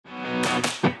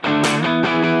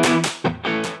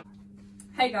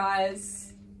Hey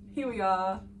guys, here we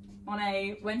are on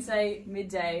a Wednesday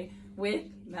midday with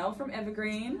Mel from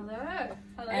Evergreen. Hello.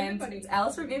 Hello and everybody. It's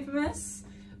Alice from Infamous.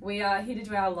 We are here to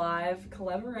do our live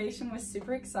collaboration. We're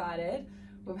super excited.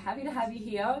 We're happy to have you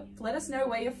here. Let us know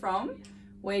where you're from,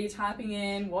 where you're typing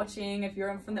in, watching, if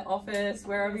you're from the office,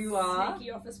 wherever you are.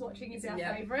 Sneaky office watching is our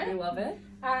Yep, favourite. we love it.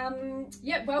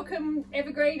 Yeah, welcome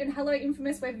Evergreen and hello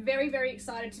Infamous. We're very, very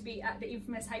excited to be at the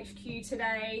Infamous HQ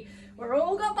today. We're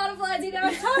all got butterflies in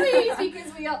our tummies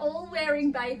because we are all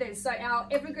wearing bathers. So our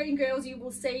Evergreen girls, you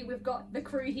will see, we've got the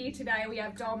crew here today. We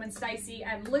have Dom and Stacey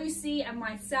and Lucy and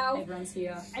myself. Everyone's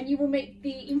here. And you will meet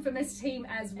the Infamous team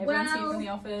as well. Everyone's here from the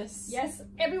office. Yes,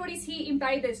 everybody's here in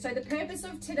bathers. So the purpose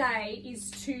of today is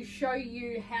to show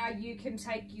you how you can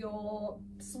take your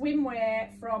swimwear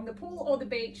from the pool or the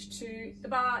beach to the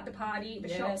bar, the party, the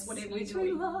shops, whatever you're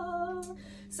doing. Love.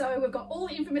 So we've got all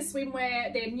the Infamous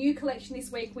swimwear, their new collection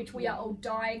this week, which we are all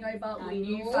dying over.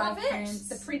 We love it. Prints.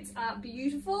 The prints are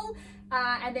beautiful.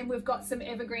 And then we've got some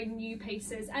Evergreen new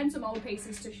pieces and some old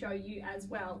pieces to show you as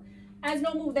well. As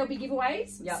normal, there'll be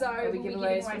giveaways. Yep, so there'll be we'll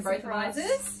giveaways be from giving both away of us.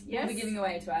 surprises. Yes. We'll be giving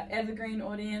away to our Evergreen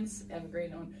audience.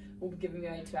 We'll be giving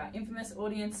away to our Infamous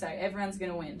audience. So everyone's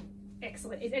going to win.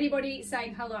 Excellent. Is anybody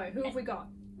saying hello? Who have we got?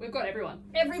 We've got everyone.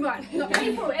 Everyone. Not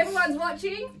people. Everyone's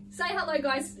watching. Say hello,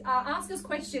 guys. Ask us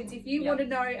questions if you want to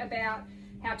know about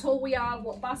how tall we are,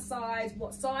 what bust size,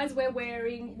 what size we're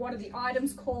wearing, what are the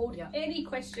items called. Any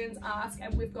questions, ask.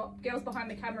 And we've got girls behind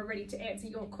the camera ready to answer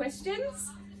your questions.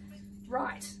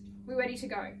 Right. We're ready to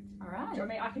go. All right. Do you want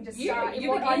me? I can just start in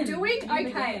what begin. I'm doing. You Okay.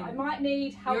 begin. I might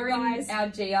need help, You're guys. in our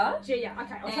Gia. Gia.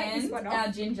 Okay. I'll take this one off.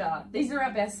 Our Ginger. These are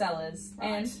our best sellers. Right.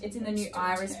 And it's in the new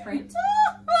iris print. So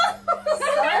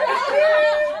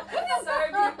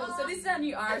beautiful. So this is our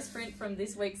new iris print from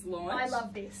this week's launch. I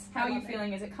love this. How are you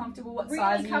feeling? Is it comfortable? What Really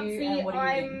size are comfy. you? And what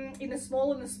are you doing? I'm in the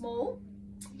small and the small.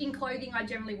 In clothing, I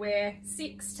generally wear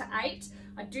 6 to 8.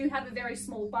 I do have a very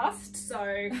small bust,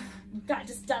 so that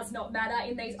just does not matter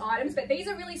in these items. But these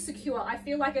are really secure. I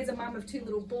feel like as a mum of 2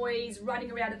 little boys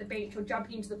running around at the beach or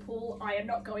jumping into the pool, I am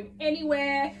not going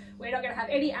anywhere. We're not going to have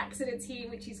any accidents here,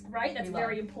 which is great. That's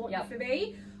very important for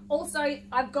me. Also,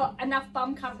 I've got enough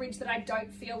bum coverage that I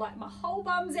don't feel like my whole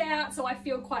bum's out, so I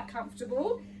feel quite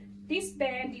comfortable. This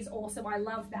band is awesome. I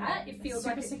love that. It feels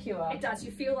super like secure. It does.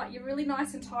 You feel like you're really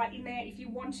nice and tight in there. If you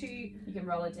want to, you can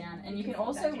roll it down, and you can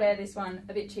also wear this one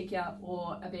a bit cheekier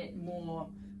or a bit more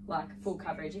like full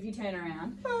coverage. If you turn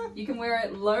around, you can wear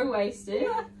it low waisted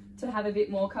to have a bit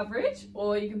more coverage,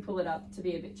 or you can pull it up to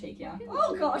be a bit cheekier.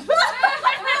 Oh god.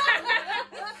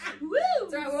 Woo!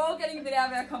 So we're all getting a bit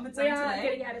out of our comfort zone We are today.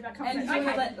 getting out of our comfort And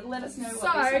zone. let us know So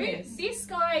what this one is. this,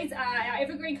 guys, our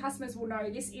Evergreen customers will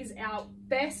know this is our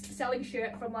best selling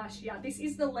shirt from last year. This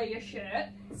is the Leah shirt.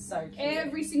 So cute.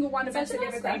 Every single one of us Such at a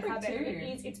nice Evergreen fabric have it. too.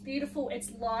 It is. It's beautiful.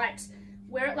 It's light.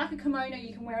 Wear it like a kimono.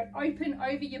 You can wear it open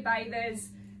over your bathers.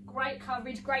 Great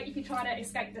coverage. Great if you're trying to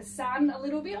escape the sun a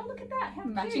little bit. Oh, look at that. How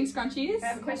Matching cute. scrunchies. I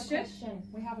have a question.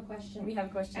 We have a question. We have a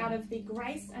question. Out of the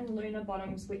Grace and Luna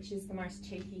bottoms, which is the most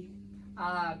cheeky?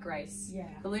 Grace. Yeah.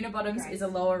 The Luna bottoms is a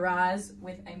lower rise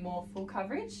with a more full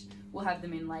coverage. We'll have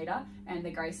them in later. And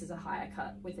the Grace is a higher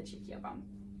cut with a cheekier bum.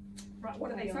 Right,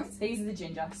 what are these ones? These are the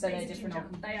Ginger, so they're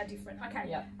different. They are different. Okay.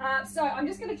 Yeah. So I'm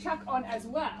just going to chuck on as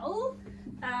well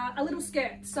a little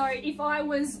skirt. So if I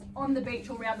was on the beach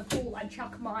or around the pool, I'd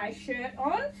chuck my shirt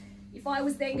on. If I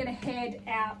was then going to head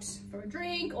out for a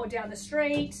drink or down the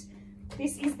street,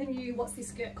 this is the new, what's this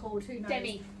skirt called? Who knows?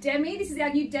 Demi. Demi. This is our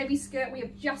new Demi skirt. We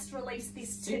have just released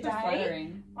this Super today.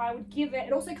 flattering. I would give it,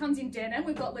 it also comes in denim.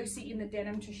 We've got Lucy in the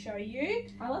denim to show you.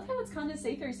 I love how it's kind of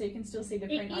see-through so you can still see the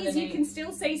print It is, underneath. you can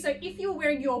still see. So if you were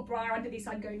wearing your bra under this,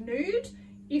 I'd go nude.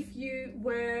 If you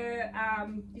were,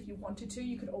 if you wanted to,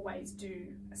 you could always do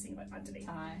a singlet underneath.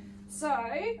 So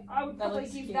I would probably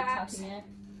give that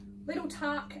little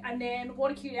tuck, and then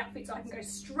what a cute outfit, so I can go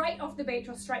straight off the beach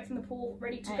or straight from the pool,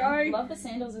 ready to go. Love the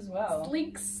sandals as well.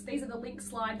 Links, these are the link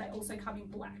slide, they also come in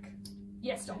black.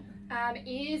 Yes, Dom?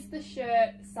 Is the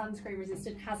shirt sunscreen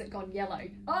resistant? Has it gone yellow?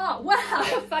 Oh,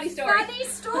 wow. Funny story. Funny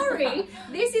story.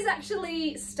 This is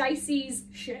actually Stacey's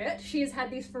shirt. She has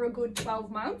had this for a good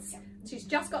 12 months. She's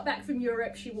just got back from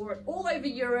Europe. She wore it all over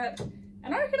Europe.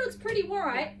 And I reckon it looks pretty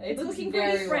white. It's looking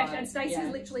pretty fresh. And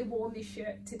Stacey's literally worn this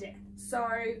shirt to death. So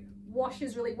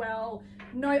washes really well.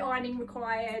 No ironing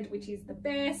required, which is the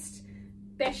best.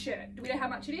 Best shirt. Do we know how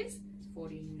much it is? It's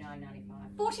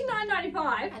 $49.95.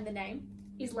 $49.95. And the name?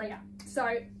 Is Leah.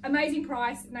 So amazing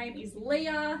price. Name is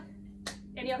Leah.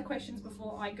 Any other questions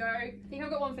before I go? I think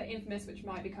I've got one for Infamous, which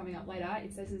might be coming up later.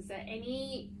 It says, is there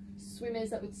any swimmers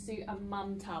that would suit a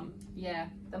mum tum. Yeah,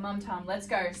 the mum tum. Let's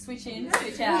go. Switch in,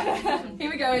 switch out. Here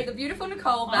we go. The beautiful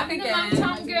Nicole back I'm again. the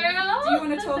mum tum girl. Do you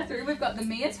want to talk through? We've got the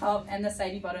Mia top and the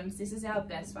Sadie bottoms. This is our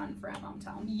best one for our mum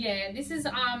tum. Yeah, this is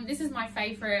my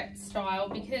favourite style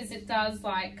because it does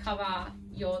like cover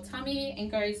your tummy and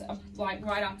goes up, like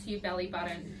right up to your belly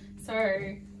button.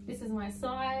 So this is my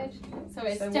side. So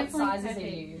it's So definitely what sizes perfect. are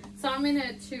you? So I'm in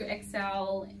a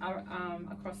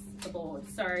 2XL across the board.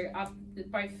 So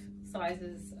both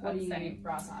sizes What are are the you same.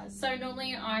 bra size? So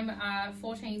normally I'm a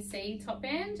 14C top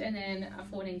band and then a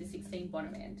 14 to 16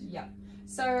 bottom end. Yeah.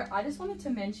 So I just wanted to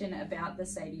mention about the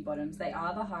Sadie bottoms. They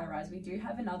are the high rise. We do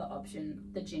have another option,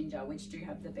 the ginger, which do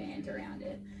have the band around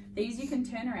it. These you can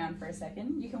turn around for a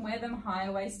second. You can wear them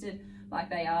higher waisted like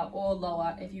they are or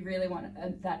lower if you really want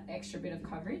that extra bit of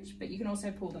coverage, but you can also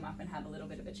pull them up and have a little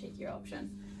bit of a cheekier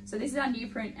option. So this is our new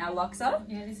print, our Luxor.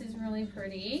 Yeah, this is really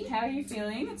pretty. How are you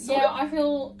feeling? It's Yeah, I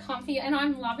feel comfy and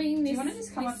I'm loving this. Do you want to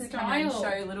just come up to the camera and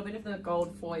style. show a little bit of the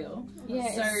gold foil? Yeah,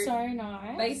 So, it's so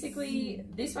nice. Basically,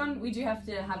 this one we do have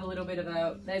to have a little bit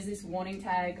of there's this warning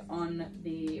tag on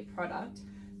the product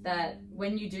that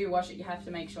when you do wash it, you have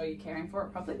to make sure you're caring for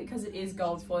it properly because it is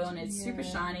gold foil and it's super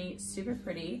shiny, super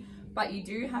pretty, but you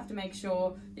do have to make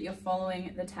sure that you're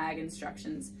following the tag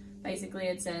instructions. Basically,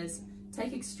 it says,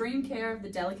 take extreme care of the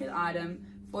delicate item.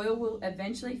 Foil will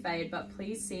eventually fade, but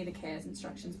please see the care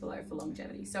instructions below for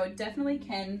longevity. So it definitely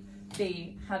can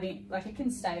be having, like it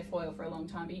can stay foil for a long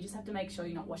time, but you just have to make sure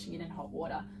you're not washing it in hot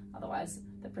water. Otherwise,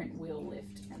 the print will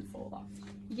lift and fall off.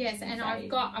 Yes, and I've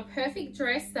got a perfect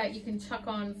dress that you can chuck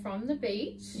on from the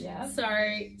beach. Yeah. So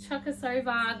chuck us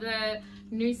over the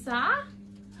Noosa.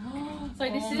 So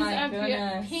this is my a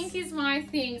goodness. pink is my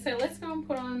thing. So let's go and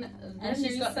put on the And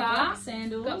she's got the Noosa. black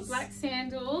sandals. Got black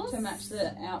sandals to match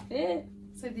the outfit.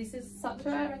 So this is such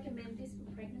Would I a recommend this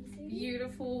for pregnancy?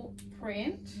 beautiful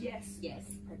print. Yes. Yes.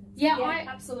 Yeah, Yeah,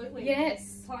 absolutely.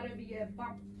 yes. Tight over your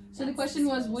bump. So the question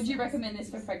was, would you recommend this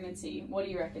for pregnancy? What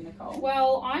do you reckon, Nicole?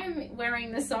 Well, I'm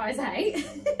wearing the size 8.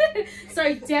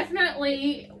 So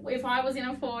definitely, if I was in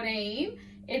a 14,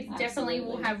 it definitely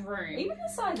will Absolutely. have room. Even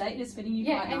the size 8 is fitting you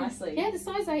Yeah, quite and nicely. yeah, the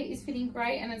size 8 is fitting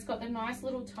great, and it's got the nice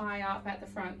little tie up at the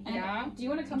front here. And do you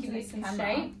want to come to Give it this some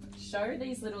camera? shape. Show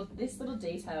this little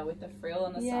detail with the frill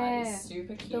on the Yeah, side is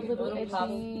super The cute. little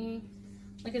puddle. edgy,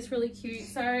 like it's really cute.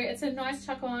 So it's a nice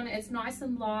chuck on. It's nice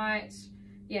and light.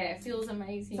 Yeah, it feels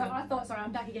amazing. So I thought, sorry,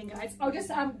 I'm back again, guys. I'll just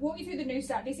walk you through the new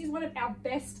set. This is one of our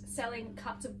best selling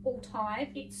cuts of all time.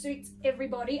 It suits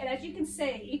everybody. And as you can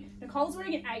see, Nicole's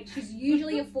wearing an 8. She's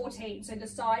usually a 14. So the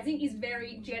sizing is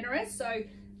very generous. So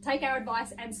take our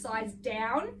advice and size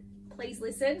down. Please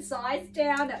listen. Size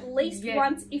down at least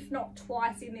once, if not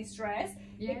twice in this dress.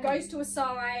 Yeah. It goes to a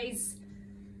size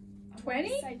 20?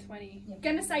 Say 20.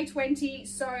 Gonna say 20,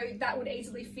 so that would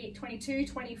easily fit 22,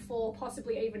 24,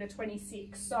 possibly even a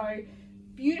 26. So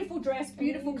beautiful dress,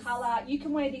 beautiful colour. You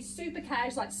can wear this super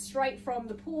cash, like straight from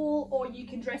the pool, or you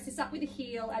can dress this up with a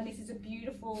heel, and this is a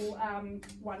beautiful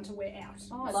one to wear out.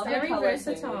 Oh, I love Very the colour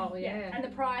versatile. too. Yeah. And the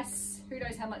price, who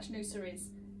knows how much Noosa is?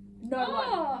 No one.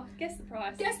 Oh, guess the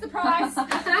price. Guess the price.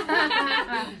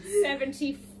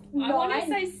 79. I want to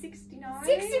say 69.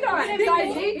 69.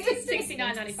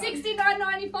 69.95.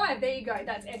 69.95. There you go.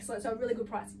 That's excellent. So a really good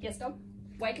price. Yes, Dom?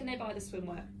 Where can they buy the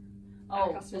swimwear? Oh, Our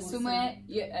the customer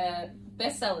swimwear,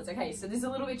 best sellers. Okay, so this is a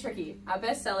little bit tricky. Our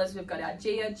best sellers, we've got our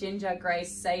Gia, Ginger,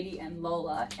 Grace, Sadie, and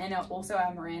Lola, and also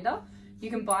our Miranda. You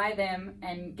can buy them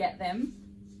and get them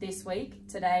this week,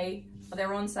 today.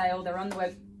 They're on sale. They're on the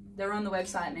web. They're on the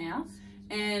website now,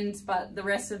 but the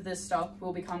rest of the stock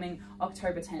will be coming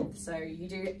October 10th. So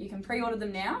you can pre-order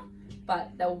them now,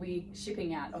 but they'll be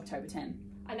shipping out October 10th.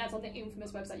 And that's on the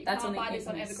infamous website. You That's can't on the buy this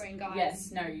on infamous- Evergreen, guys.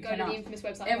 Yes, no, you Go cannot. to the infamous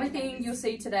website. Everything you'll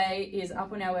see today is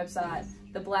up on our website.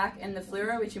 The black and the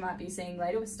fluoro, which you might be seeing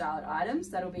later with styled items,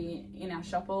 that'll be in our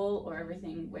shop all or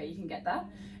everything where you can get that.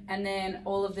 And then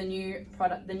all of the new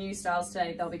the new styles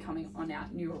today, they'll be coming on our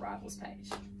new arrivals page.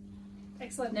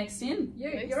 Excellent. Next in.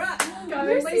 You're up. Go,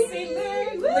 Lucy. Lucy.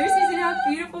 Lucy's in our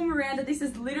beautiful Miranda. This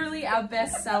is literally our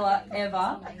best seller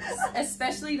ever,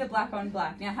 especially the black on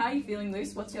black. Now, how are you feeling,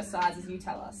 Luce? What's your size as you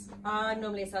tell us? I'm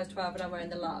normally a size 12, but I'm wearing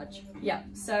the large. Yeah,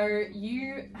 so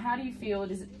how do you feel?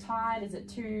 Is it tight? Is it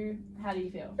too? How do you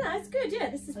feel? No, it's good,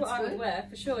 yeah. This is what That's I would good. wear,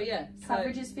 for sure, yeah. So,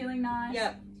 Coverage is feeling nice.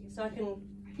 yeah, so I can...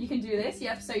 You can do this,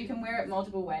 yep, so you can wear it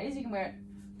multiple ways. You can wear it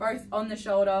both on the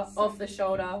shoulder, off the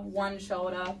shoulder, one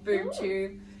shoulder, boob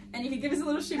tube. And you can give us a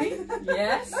little shimmy.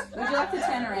 Yes. Would you like to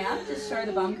turn around? Just show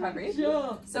the bum coverage.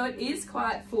 Sure. So it is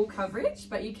quite full coverage,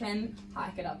 but you can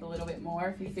hike it up a little bit more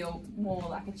if you feel more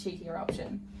like a cheekier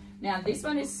option. Now this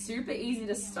one is super easy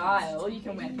to style. You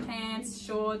can wear pants,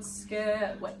 shorts,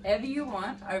 skirt, whatever you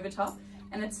want over top,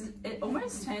 and it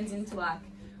almost turns into like,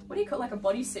 what do you call, like a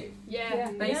bodysuit?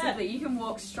 Yeah. Basically, you can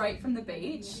walk straight from the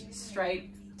beach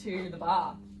straight to the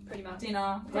bar, Pretty much.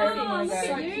 dinner, wherever you want to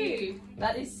so go. cute.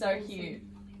 That is so cute.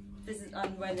 This is,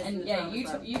 I'm wearing this in And the yeah, top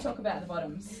as well. you talk about the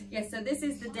bottoms. Yeah, so this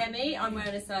is the demi. I'm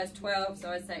wearing a size 12, so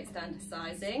I'd say it's standard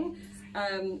sizing.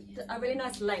 A really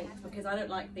nice length because I don't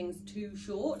like things too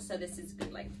short, so this is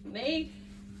good length for me.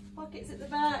 Pockets at the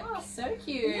back. Oh, so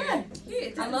cute. Yeah,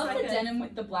 cute. I love the denim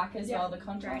with the black as Yeah, well. The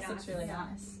contrast very looks nice. really Yeah.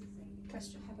 nice.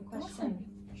 Question. Have a question.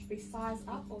 Should we size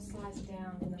up or size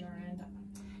down in the Miranda?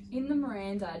 In the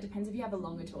Miranda, it depends if you have a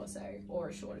longer torso or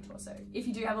a shorter torso. If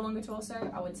you do have a longer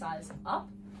torso, I would size up,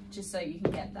 just so you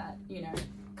can get that, you know,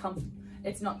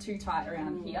 it's not too tight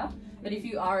around here. But if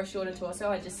you are a shorter torso,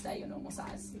 I just stay your normal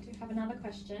size. We do have another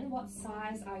question. What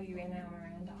size are you in our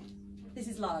Miranda? This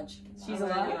is large. She's I'm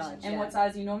a wearing large. And yeah. what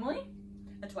size are you normally?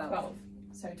 A 12. 12.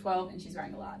 So 12, and she's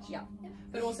wearing a large. Yeah.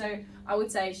 But also, I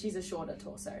would say she's a shorter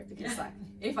torso because, like,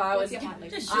 if I was, What's your height,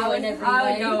 Lucy? Just I showing would, every I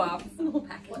would way. go up. Small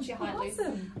package. What's your height, Lucy?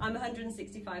 Awesome. I'm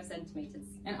 165 centimetres.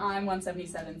 And I'm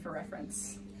 177 for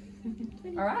reference.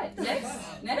 All right.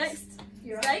 Next.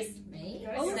 You're Stace? Me?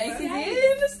 Oh,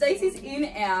 Stacey's in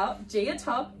our Gia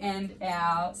top and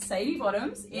our Sadie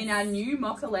bottoms in our new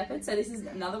mocha leopard. So this is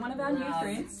another one of our new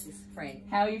prints. This print.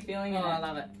 How are you feeling in Oh, I it?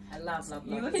 love it. I love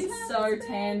You it. looking so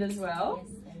tanned as well.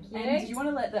 Yes, thank And do you want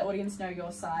to let the audience know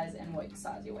your size and what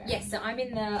size you're wearing? Yes, so I'm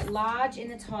in the large in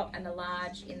the top and the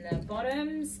large in the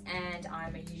bottoms, and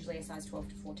I'm usually a size 12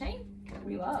 to 14.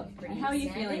 We love. Pretty And how are you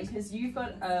standard. feeling? Because you've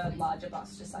got a larger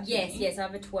bust, just like Yes, me. yes, I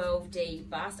have a 12D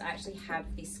bust. I actually have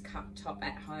this cut top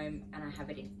at home, and I have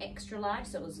it in extra large,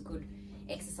 so it was a good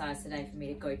exercise today for me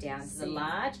to go down to the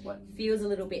large. What? Feels a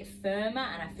little bit firmer,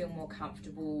 and I feel more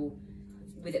comfortable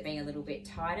with it being a little bit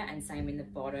tighter, and same in the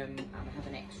bottom. I have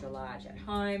an extra large at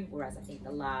home, whereas I think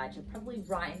the large are probably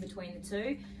right in between the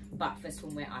two, but for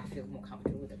swimwear I feel more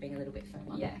comfortable with it being a little bit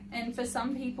firmer. Yeah, and for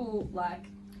some people, like,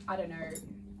 I don't know,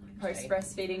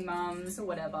 post-breastfeeding mums or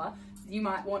whatever, you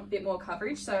might want a bit more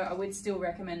coverage, so I would still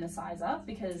recommend the size up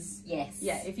because, Yes.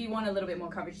 yeah, if you want a little bit more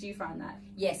coverage, do you find that?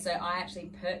 Yes, so I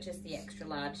actually purchased the extra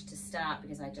large to start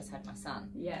because I just had my son.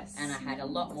 Yes. And I had a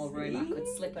lot more room. I could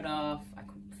slip it off, I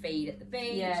could feed at the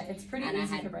beach. Yeah, it's pretty and I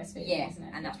easy had- for breastfeeding, Yeah, isn't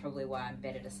it? and that's probably why I'm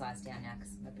better to size down now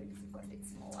because my boobs have got a bit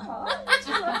smaller.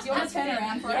 Oh, do you want to turn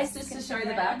around for Yes, us just to can show turn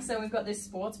the around. back? So we've got this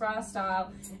sports bra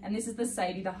style, and this is the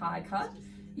Sadie, the high cut.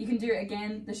 You can do,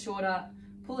 again, the shorter,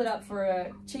 pull it up for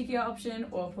a cheekier option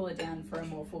or pull it down for a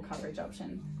more full coverage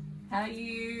option. How are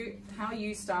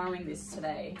you styling this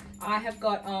today? I have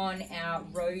got on our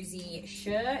rosy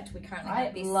shirt. We currently I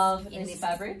have this love in this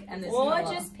fabric and this gorgeous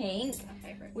colour. pink, My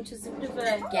favourite. which is a bit of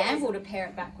a gamble to pair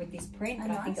it back with this print, A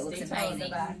but I think it looks detail at the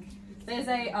amazing. back. There's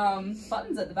a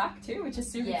buttons at the back too, which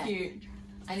is super Yeah. cute.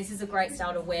 And this is a great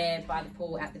style to wear by the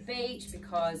pool at the beach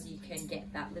because you can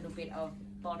get that little bit of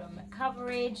bottom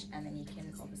coverage, and then you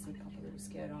can obviously pop a little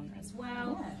skirt on as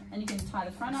well. Yeah. And you can tie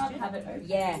the front up, have it open.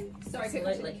 Yeah, Sorry,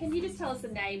 absolutely. can you just tell us the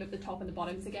name of the top and the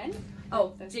bottoms again?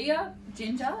 Oh, Gia,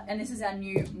 Ginger, and this is our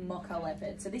new mocha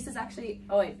leopard. So this is actually,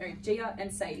 oh wait, no, Gia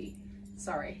and Sadie.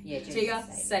 Sorry. Yeah, Gia,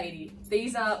 Sadie.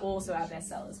 These are also our best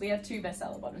sellers. We have 2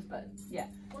 bestseller bottoms, but yeah,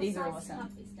 these are awesome.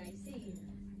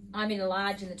 I'm in a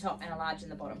large in the top and a large in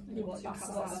the bottom. And what's your cut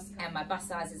size? And my bust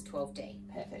size is 12D.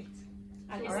 Perfect.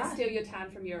 And is Alright. this still your tan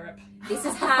from Europe? This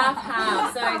is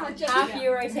half. So Just half about.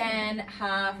 Euro tan,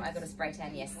 half. I got a spray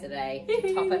tan yesterday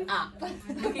to top it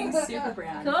up. Looking super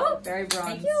brown. Cool. Very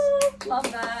bronze. Thank you. Love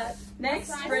that.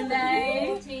 Next,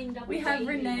 Renee. We have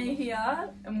Renee here.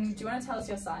 Do you want to tell us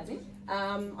your sizing?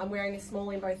 I'm wearing a small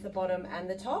in both the bottom and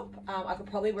the top. I could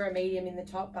probably wear a medium in the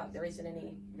top, but there isn't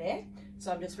any there.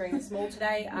 So I'm just wearing a small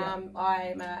today. I'm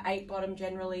a 8 bottom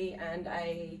generally and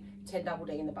a 10 double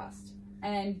D in the bust.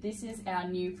 And this is our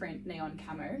new print, Neon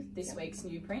Camo, this week's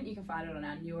new print. You can find it on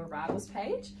our new arrivals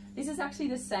page. This is actually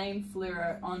the same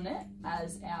fluoro on it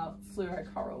as our fluoro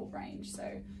coral range.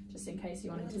 So just in case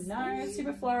you wanted to know,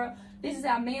 super fluoro. This is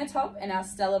our Mia top and our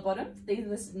Stella bottoms. These are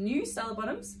the new Stella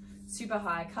bottoms, super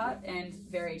high cut and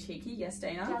very cheeky. Yes,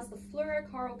 Dana? Does the fluoro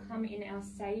coral come in our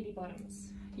Sadie bottoms?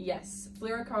 Yes,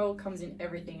 fluoro coral comes in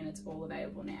everything and it's all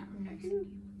available now.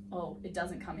 Oh, it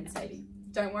doesn't come in Sadie.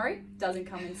 Don't worry, doesn't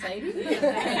come in Sadie. This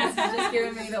is just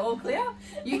giving me the all clear.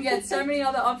 You can get so many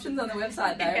other options on the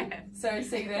website though, so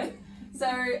see them. So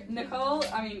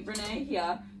Renee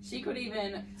here, she could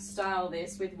even style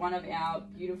this with one of our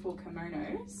beautiful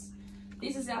kimonos.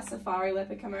 This is our safari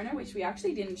leopard kimono, which we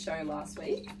actually didn't show last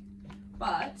week,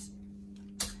 but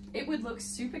it would look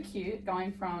super cute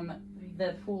going from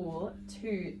the pool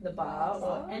to the bar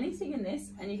or anything in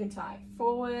this, and you can tie it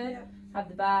forward, have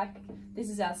the back. This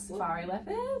is our safari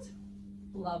leopard.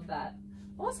 Love that.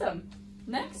 Awesome.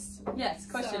 Next. Yes,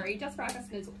 question. Sorry, just for our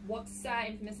customers, what's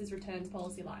Infamous's returns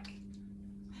policy like?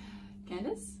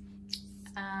 Candace?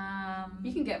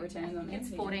 You can get returns on it. It's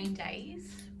 14 days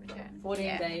return.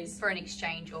 14 days. For an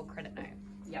exchange or credit note.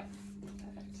 Yep.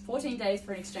 14 days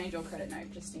for an exchange or credit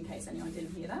note, just in case anyone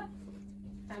didn't hear that.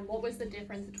 And what was the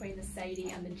difference between the Sadie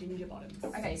and the ginger bottoms?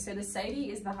 Okay, so the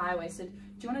Sadie is the high-waisted.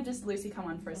 Do you want to just, Lucy, come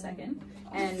on for a second?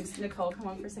 And Nicole, come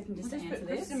on for a second just to answer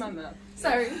this. in my mouth. So,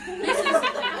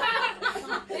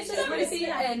 this is Lucy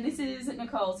and this is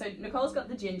Nicole. So Nicole's got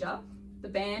the ginger. The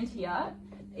band here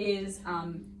is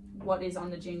what is on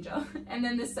the ginger. And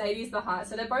then the Sadie's the high.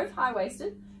 So they're both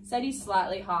high-waisted. Sadie's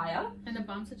slightly higher. And the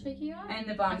bumps are cheekier? And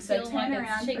the bumps. So turn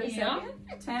around for a second.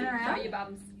 Turn around. Show your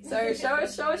bums. So show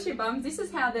us your bums. This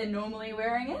is how they're normally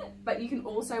wearing it, but you can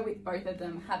also, with both of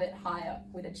them, have it higher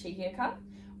with a cheekier cut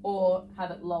or have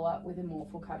it lower with a more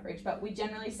full coverage. But we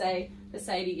generally say the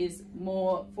Sadie is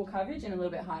more full coverage and a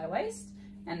little bit higher waist,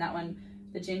 and that one,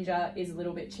 the ginger, is a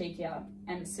little bit cheekier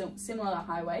and similar to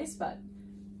high waist, but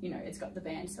you know, it's got the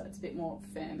band, so it's a bit more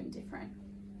firm and different.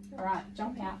 All right,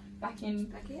 jump out. Back in.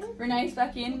 Back in. Renee's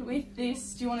back in with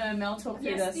this. Do you want to Mel talk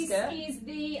through the Yes, skirt? this is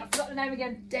the, I forgot the name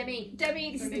again, Demi.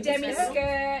 This is the Demi Demi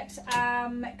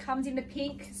skirt. Comes in the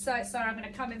pink. So I'm going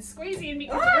to come and squeeze in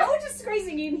because we're all just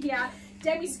squeezing in here.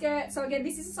 Demi skirt. So again,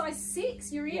 this is a size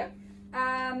 6. You're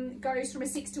in. Goes from a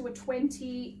 6 to a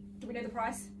 20. Do we know the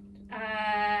price?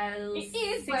 It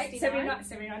is like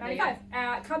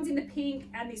 $79.95. Comes in the pink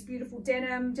and this beautiful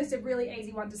denim. Just a really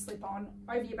easy one to slip on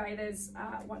over your bathers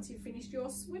once you've finished your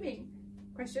swimming.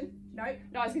 Question? No, I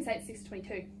was going to say it's 6 to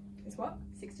 22. It's what?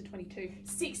 6 to 22.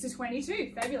 6 to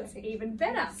 22. Fabulous. Even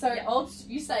better. So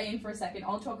you stay in for a second.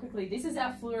 I'll talk quickly. This is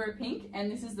our fluoro pink,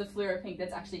 and this is the fluoro pink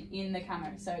that's actually in the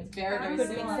camo. So it's very,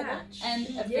 very similar. And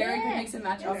a very good mix and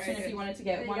match option if you wanted to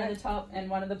get one at the top and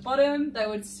one at the bottom. They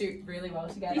would suit really well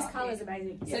together. This colour is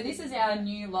amazing. So this is our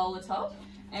new Lola top,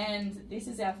 and this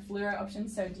is our fluoro option.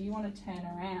 So do you want to turn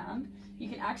around? You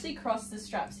can actually cross the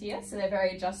straps here, so they're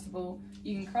very adjustable.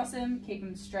 You can cross them, keep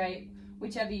them straight,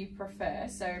 whichever you prefer.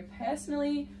 So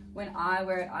personally, when I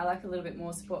wear it, I like a little bit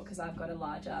more support because I've got a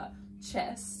larger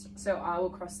chest. So I will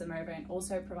cross them over, and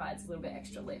also provides a little bit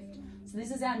extra lift. So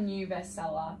this is our new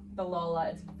bestseller, the Lola.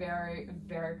 It's very,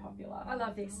 very popular. I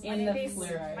love this. I need this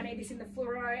in the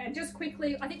fluoro. And just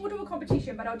quickly, I think we'll do a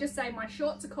competition, but I'll just say my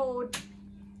shorts are called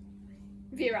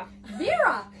Vera.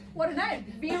 Vera! What a name.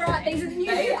 Vera, these are new.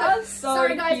 They are so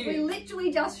Sorry guys, cute. we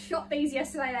literally just shot these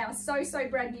yesterday. They are so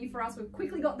brand new for us. We've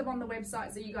quickly got them on the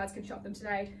website so you guys can shop them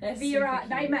today. They're Vera,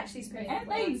 super they cute. match this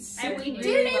perfectly. And we really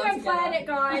didn't well even plan together. it,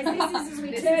 guys. This is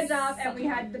we turned up and we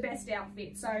had the best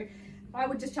outfit. So I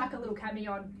would just chuck a little cami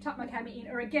on, tuck my cami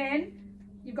in, or again,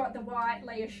 you've got the white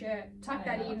layer shirt, tuck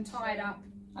that in, tie it up.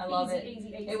 I love it.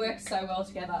 Easy. It works so well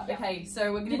together. Yeah. Okay,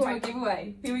 so we're going to do a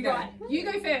giveaway. Here we go. Right, you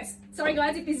go first. Sorry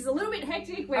guys, if this is a little bit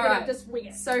hectic, we're All going right. to just wing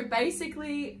it. So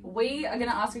basically, we are going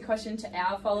to ask a question to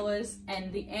our followers,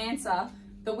 and the answer,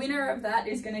 the winner of that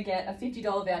is going to get a $50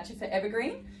 voucher for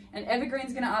Evergreen. And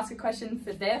Evergreen's going to ask a question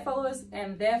for their followers,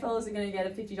 and their followers are going to get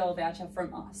a $50 voucher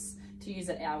from us to use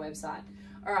at our website.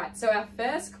 All right, so our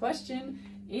first question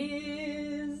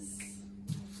is...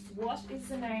 What is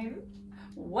the name?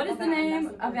 What is the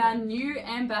name of our new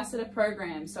ambassador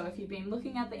program? So if you've been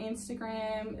looking at the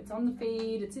Instagram, it's on the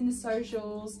feed, it's in the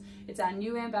socials, it's our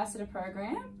new ambassador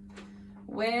program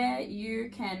where you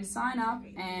can sign up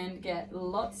and get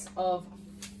lots of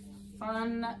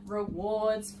fun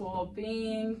rewards for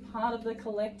being part of the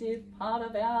collective, part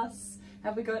of us.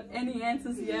 Have we got any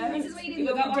answers yet? This is where you We've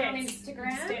did got one on dance.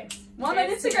 Instagram. Dance. One on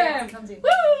Instagram. Comes in.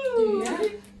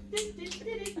 Woo!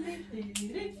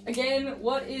 Again,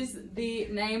 what is the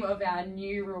name of our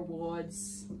new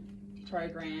rewards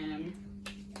program?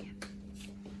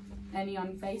 Any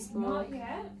on Facebook? Not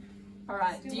yet. All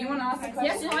right. Still Do you want to ask a waiting.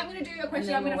 question? Yes, I'm going to do a question.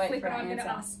 then I'm going we'll to wait flip for it. our I'm going to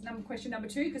answer. ask question number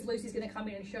 2 because Lucy's going to come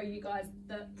in and show you guys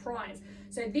the prize.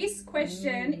 So this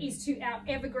question is to our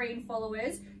Evergreen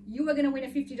followers. You are going to win a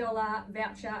 $50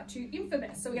 voucher to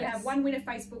Infamous. So we're going to have one winner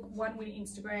Facebook, one winner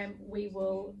Instagram. We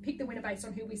will pick the winner based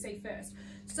on who we see first.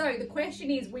 So the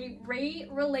question is, we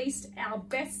re-released our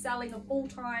best-selling of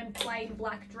all-time plain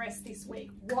black dress this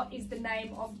week. What is the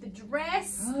name of the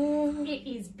dress? It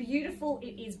is beautiful.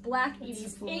 It is black. It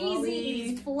is easy.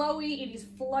 It is flowy. It is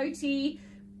floaty.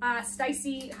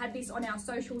 Stacey had this on our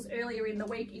socials earlier in the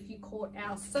week. If you caught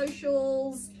our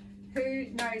socials, Who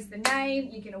knows the name?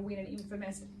 You're going to win an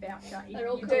infamous voucher if They're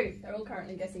all you do. They're all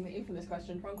currently guessing the infamous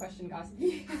question. Wrong question, guys.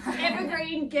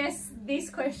 Evergreen, guess this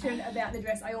question about the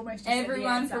dress. I almost just said the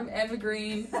Everyone answer. from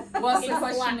Evergreen. What's the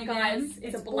question again? guys.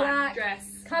 It's a black dress.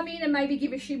 Come in and maybe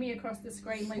give a shimmy across the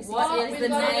screen, Lucy. What Oh, is we've the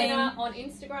got a name? winner on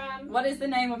Instagram. What is the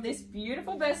name of this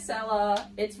beautiful bestseller?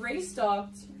 It's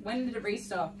restocked. When did it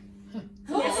restock?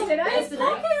 Yesterday?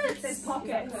 Pockets! There's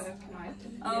pockets.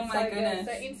 Oh It's my so good. goodness.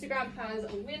 So Instagram has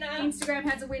a winner. Instagram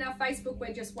has a winner. Facebook,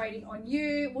 we're just waiting on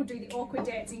you. We'll do the awkward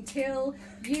dance until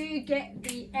you get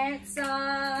the answer.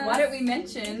 Why don't we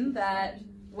mention that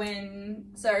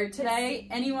so today,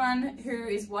 anyone who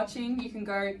is watching, you can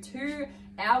go to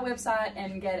our website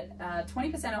and get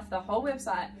 20% off the whole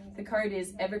website. The code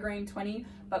is Evergreen20,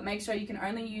 but make sure you can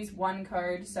only use one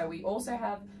code. So we also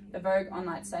have the Vogue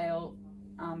online sale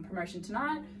promotion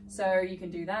tonight, so you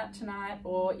can do that tonight,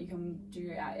 or you can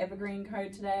do our Evergreen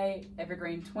code today.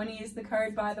 Evergreen20 is the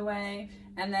code, by the way.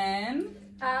 And then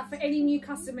for any new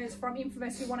customers from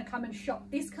Infamous who want to come and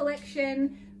shop this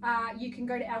collection, you can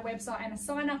go to our website and a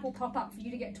sign up will pop up for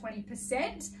you to get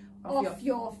 20% off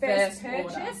your first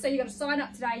purchase. order. So you've got to sign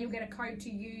up today, you'll get a code to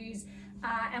use.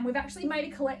 And we've actually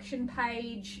made a collection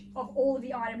page of all of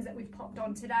the items that we've popped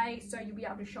on today, so you'll be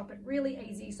able to shop it really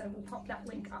easy. So we'll pop that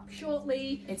link up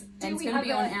shortly. it's going to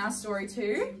be on our story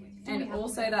too. And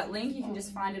also that link, you can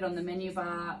just find it on the menu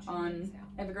bar on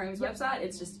Evergreen's website.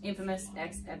 It's just Infamous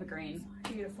X Evergreen.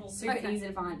 Beautiful. Super easy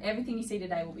to find. Everything you see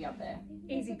today will be up there.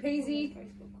 Easy peasy.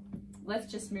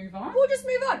 Let's just move on. We'll just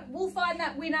move on. We'll find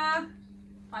that winner.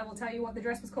 I will tell you what the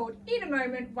dress was called in a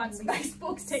moment once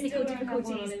Facebook's technical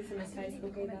difficulties.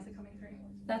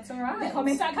 That's all The right.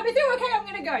 comments aren't coming through. Okay, I'm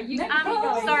going to go. You keep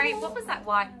going. Sorry, what was that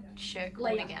white shirt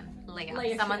called Leah. again? Leah.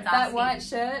 Leah Someone's shirt. That asking. white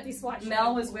shirt This white shirt.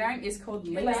 Mel was wearing is called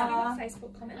Leah.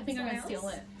 Facebook comment. I think I'm gonna steal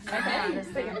it.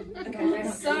 Okay.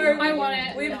 So I want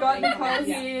it. we've got Nicole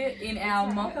here in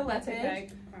our mocha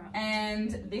leopard.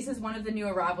 And this is one of the new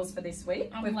arrivals for this week.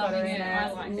 I'm We've got her loving in it.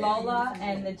 I like it. Lola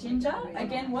and the Ginger.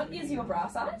 Again, what is your bra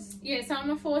size? Yeah, so I'm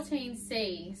a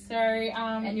 14C. So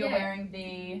And you're yeah, wearing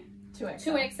the 2XL.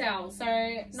 2XL. So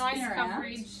nice Spin around.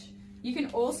 coverage. You can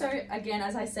also, again,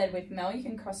 as I said with Mel, you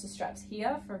can cross the straps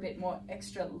here for a bit more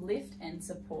extra lift and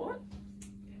support.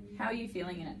 How are you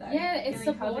feeling in it though? Yeah, it's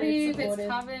Feeling supportive. covered, It's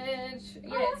covered.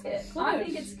 Yeah, I like it. good. I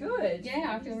think it's good.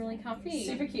 Yeah, I feel really comfy.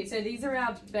 Super cute. So these are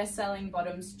our best-selling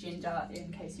bottoms, Ginger,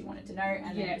 in case you wanted to know,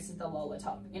 and then Yeah. this is the Lola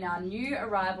top in our new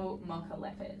arrival mocha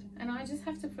leopard. And I just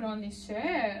have to put on this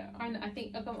shirt. I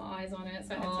think I've got my eyes on it,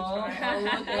 so I Oh, have to try it.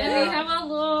 look at Let me that. have a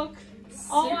look.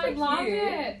 Oh, I Super love cute.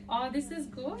 it. Oh, this is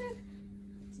good.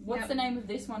 What's the name of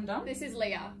this one, Dom? This is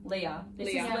Leah. Leah.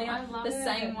 This Leah. is Yeah, Leah, I love the it.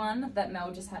 same one that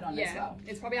Mel just had on as well.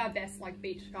 It's probably our best like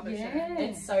beach cover shirt. Yeah.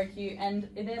 It's so cute, and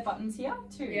are there buttons here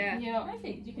too? Yeah. Yeah.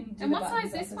 Perfect. You can do And the what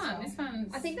size buttons this up as one? well. This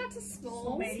one's I think that's a small,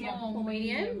 small,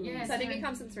 medium. Yeah, So I think it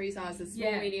comes in 3 sizes: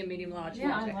 small, Yeah. medium, large, Yeah,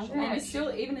 large, I love extra it. And large. it's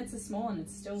still, even it's a small one,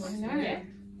 it's still looks I know. good. Yeah.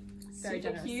 Very Super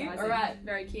generous cute. sizing. All right,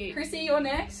 Very cute. Chrissy, you're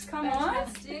next. Come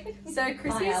Fantastic. on. So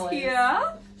Chrissy's Alice.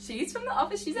 here. She's from the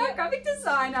office. She's our graphic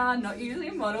designer, not usually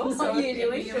a model, so Not I'm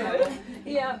usually, feeling sure. good.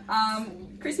 Yeah.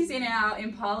 Chrissy's in our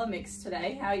Impala mix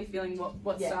today. How are you feeling?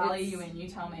 What Yeah, style are it's- you in? You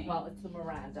tell me. Well, it's the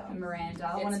Miranda.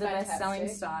 Miranda, It's one of the fantastic. best-selling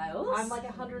styles. I'm like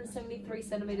 173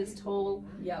 centimeters tall.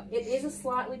 Yep. It is a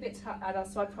slightly bit tighter,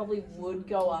 so I probably would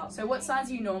go up. So what size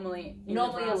are you normally in?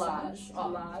 Normally the a bra large. size? Oh. A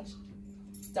large.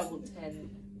 Double 10.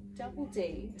 Double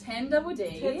D. 10 double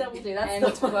D. 10 double D, that's and the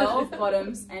one. 12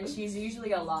 bottoms, and she's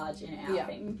usually a large in our Yeah.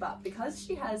 thing, but because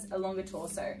she has a longer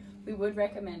torso, we would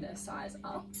recommend a size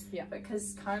up. Yeah.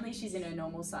 Because currently she's in her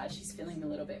normal size, she's feeling a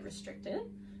little bit restricted.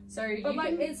 So But you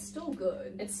like, can, it's still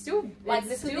good. it's still Like, it's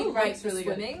this would still be great looks for really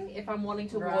good. swimming if I'm wanting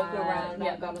to walk Right. around.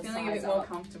 Yeah, I'm gonna feeling a size bit more up.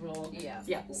 comfortable. Yeah.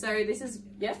 Yeah. So this is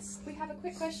yes. We have a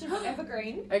quick question for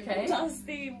Evergreen. Okay. Does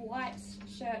the white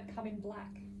shirt come in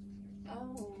black?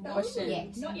 Oh.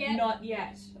 Question. Not yet. Not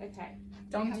yet. Okay.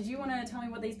 Dom, did you want to tell me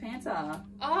what these pants are?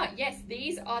 Ah, yes,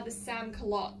 these are the Sam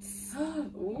culottes.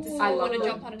 Ooh. Does I someone love want to them.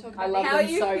 jump on and talk I about love How these? are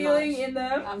them you so feeling much. in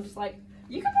them? I'm just like,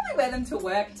 You can probably wear them to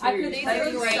work too. I could These They are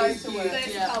look great. so to work,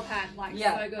 Versatile pant, like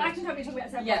Yeah. so good. I can totally talk about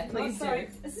something. Yeah, please do.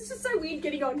 This is just so weird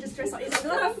getting on just dressed like this. I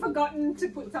feel like I've forgotten to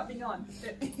put something on.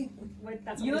 But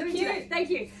that's what You we're look doing cute. today. Thank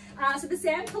you. So the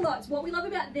Sam culottes, what we love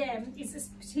about them is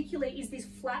this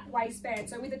flat waistband.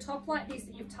 So with a top like this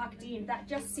that you've tucked in, that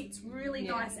just sits really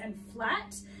nice and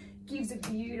flat. gives a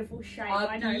beautiful shape.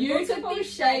 A I know. beautiful Look at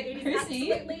this shape, It is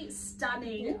Chrissy. absolutely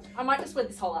stunning. I might just wear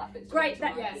this whole outfit. Great,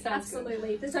 that, tonight. yes, Sounds good.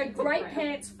 absolutely. So great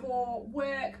pants for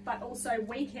work, but also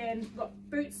weekend. You've got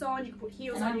boots on, you can put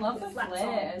heels And on, I you love can put the flats flare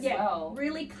on. as Yeah, well.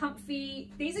 really comfy.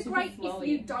 These are Super great if flowy.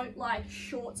 you don't like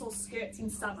shorts or skirts in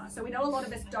summer. So we know a lot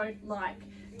of us don't like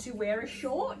to wear a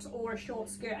short or a short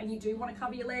skirt and you do want to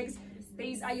cover your legs.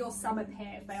 These are your summer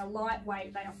pants. They are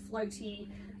lightweight, they are floaty.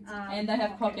 And they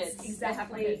have pockets.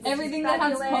 Exactly. Everything that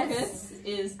has Fabulous. pockets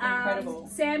is incredible.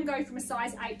 Sam go from a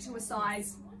size 8 to a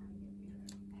size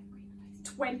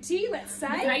 20, let's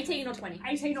say. 18 or 20.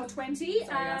 18 or 20. Sorry,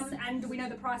 guys. And do we know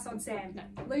the price on Sam? No.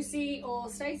 Lucy or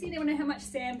Stacey, do you know how much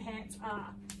Sam pants are?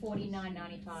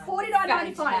 $49.95.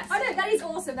 $49.95. I know, that is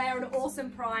awesome. They are an awesome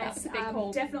price. That's a big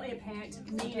call. Definitely a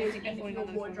pant needed in your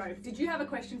 $49.95. wardrobe. Did you have a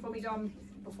question for me, Dom,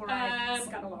 before I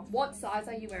scuttle off? What size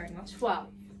are you wearing? 12.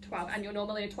 12. And you're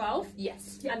normally a 12?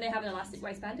 Yes. Yeah. And they have an elastic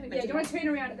waistband. Did we Yeah, do mention you want to turn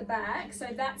around at the back? So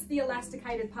that's the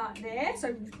elasticated part there.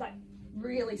 So like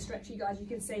really stretchy, guys. You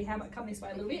can see how much. Come this way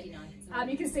a little bit.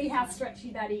 You can see how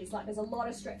stretchy that is. Like there's a lot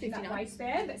of stretch in that 59.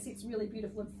 waistband that sits really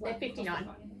beautiful and flat. They're 59.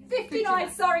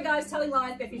 59. Sorry, guys, telling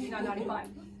lies. They're $59.95. Even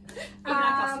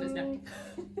our customers know.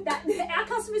 Our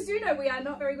customers do know we are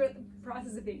not very good at the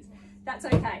prices of things. That's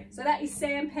okay. So that is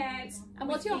Sam pants. And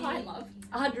what's your height, love?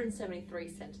 173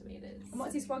 centimeters. And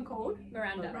what's this one called?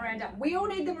 Miranda. Miranda. We all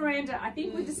need the Miranda. I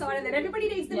think we've decided that everybody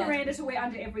needs the Yeah. Miranda to wear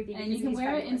under everything. And you because can it is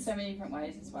wear it in fabulous. so many different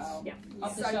ways as well. Yeah.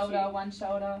 Off the So shoulder, cute. one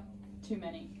shoulder, too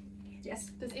many. Yes.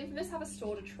 Does Infamous have a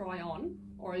store to try on?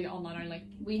 Or are you online only?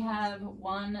 We have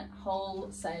one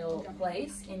wholesale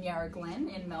place in Yarra Glen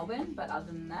in Melbourne, but other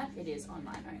than that, it is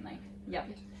online only. Yep.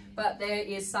 But there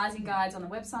is sizing guides on the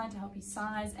website to help you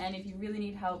size, and if you really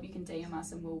need help, you can DM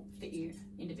us and we'll fit you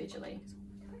individually.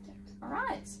 All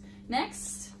right.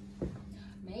 Next.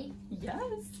 Me? Yes.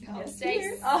 Yes, Stace.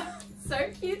 you. Oh, so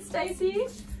cute, Stacey.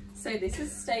 So this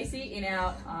is Stacey in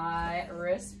our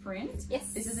iris print.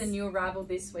 Yes. This is a new arrival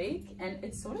this week, and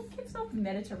it sort of gives off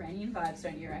Mediterranean vibes,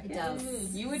 don't you reckon? It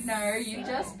does. You would know. You've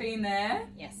just been there.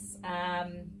 Yes.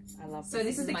 I love So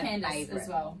this is the my canvas favourite. as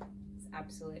well.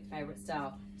 Absolute favourite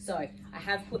style. So I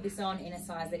have put this on in a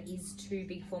size that is too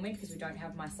big for me because we don't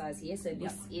have my size here. So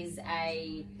this is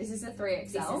a This is a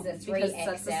 3XL. This is a because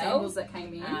that's the 3XL. samples that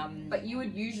came in. But you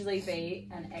would usually be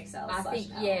an XL. I think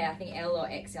 /L. I think L or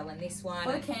XL, and this one.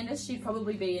 For the canvas, she'd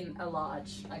probably be in a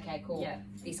large. Okay, cool. Yeah.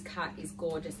 This cut is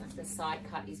gorgeous. Like the side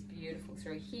cut is beautiful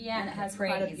through here, And it has the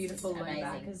print quite a is beautiful low amazing.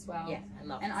 back as well. Yeah, I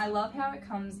love And it. I love how it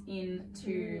comes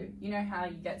into, you know how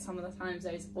you get some of the times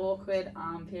those awkward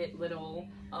armpit little.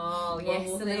 Oh yes,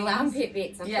 little the little things. armpit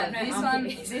bits. I've Yeah, got no this armpit one,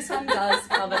 bits. this one does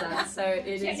cover that, so it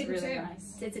is Technical really term.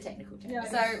 nice. It's a technical term. Yeah.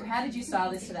 So how did you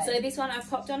style this today? So this one, I've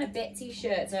popped on a Betsy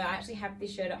shirt. So I actually have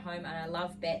this shirt at home and I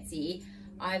love Betsy.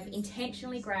 I've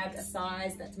intentionally grabbed a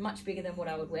size that's much bigger than what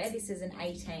I would wear. This is an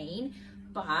 18,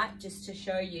 but just to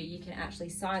show you, you can actually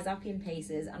size up in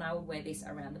pieces, and I would wear this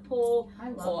around the pool I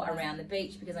love or that. around the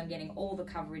beach because I'm getting all the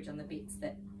coverage on the bits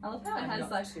that I love how it I'm has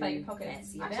not like too fake pockets.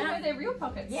 fancy Actually, about. no, they're real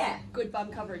pockets. yeah, Good bum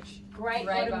coverage. great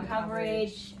Great bottom bottom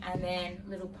coverage, and then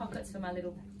little pockets for my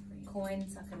little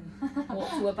coins. I can walk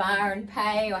to a bar and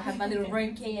pay, or have my little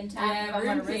room key and tap Yeah, if I'm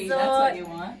on a room key, resort. that's what you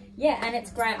want. Yeah, and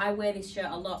it's great. I wear this shirt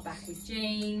a lot back with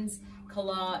jeans,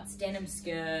 culottes, denim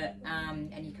skirt,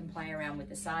 and you can play around with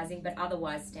the sizing, but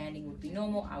otherwise standing would be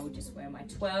normal. I would just wear my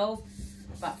 12,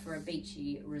 but for a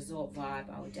beachy resort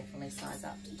vibe, I would definitely size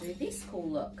up to do this cool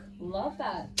look. Love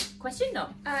that. Question,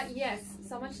 Dom? Yes,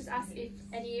 someone just asked if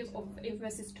any of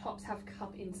Infamous's tops have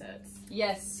cup inserts.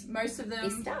 Yes, most of them.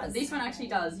 This does. This one actually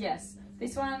does, yes.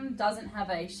 This one doesn't have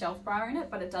a shelf bra in it,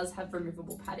 but it does have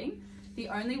removable padding. The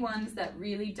only ones that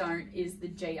really don't is the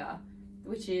Gia,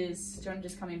 which is, do you want to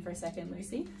just come in for a second,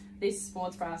 Lucy? This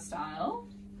sports bra style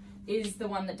is the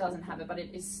one that doesn't have it, but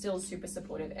it is still super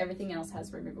supportive. Everything else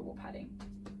has removable padding.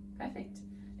 Perfect.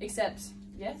 Except,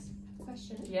 yes,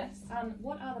 Question. yes,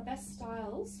 What are the best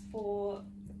styles for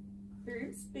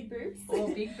boobs, big boobs, or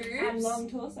big boobs and long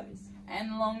torsos?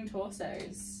 and long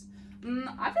torsos. I feel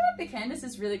like the canvas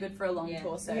is really good for a long Yeah.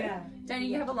 torso. Yeah. Danny,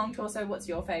 you have a long torso. What's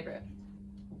your favourite?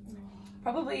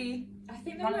 Probably I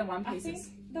think one of the one I pieces.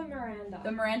 think the Miranda.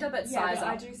 The Miranda, but yeah, size but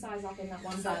I up. do size up in that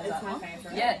one, Size but it's up, my huh?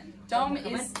 favourite. Yeah, Dom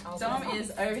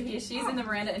is over here. She's in the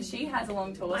veranda and she has a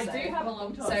long torso. I do have a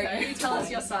long torso. So you tell us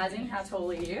your sizing. How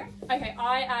tall are you? Okay,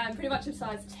 I am pretty much a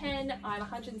size 10. I'm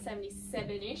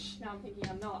 177-ish. Now I'm thinking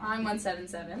I'm not. I'm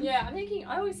 177. Yeah, I'm thinking,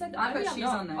 I always said that. I've maybe got I'm shoes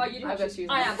not. on though. Oh, you do I've have got shoes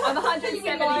I on. am. I'm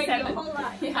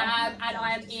 177. Yeah. And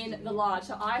I am in the large.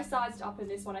 So I sized up in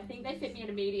this one. I think they fit me in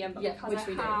a medium, but Yeah, because which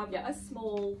we do. I have Yeah. a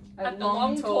small, A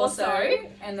long torso,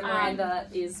 and the veranda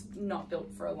is not built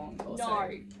for a long torso.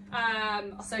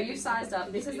 no. So you sized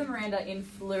up. This is the Miranda in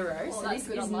fluoro. Oh, So that's this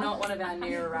good is on mine. not one of our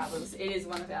newer arrivals. It is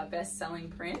one of our best-selling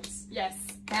prints. Yes.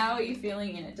 How are you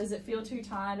feeling in it? Does it feel too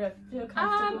tight or feel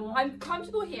comfortable? I'm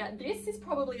comfortable here. This is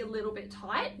probably a little bit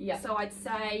tight. Yeah. So I'd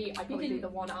say I'd probably can- do the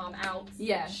one arm out.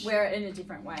 Yeah, wear it in a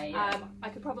different way. Yeah. I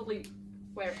could probably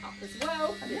wear it up as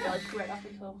well. I didn't realize you could wear it up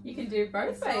until. You can do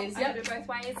both ways. I Yep. can do it both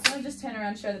ways. I'll just turn around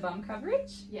and show the bum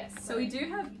coverage. Yes. So we do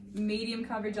have medium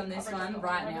coverage on this Coverage one on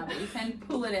right the now, but you can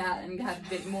pull it out and have a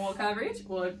bit more coverage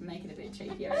or make it a bit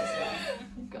cheekier as well.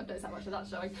 God knows how much of that's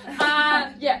showing.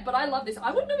 Yeah, but I love this.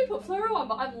 I wouldn't normally put fluoro on,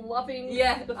 but I'm loving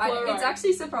Yeah, the fluoro. it's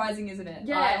actually surprising, isn't it?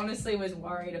 Yeah. I honestly was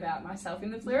worried about myself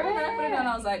in the fluoro, and then I put it on.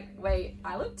 I was like, wait,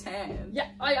 I look tan. Yeah,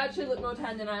 I actually look more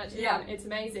tan than I actually Yeah. am. It's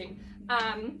amazing.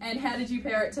 And how did you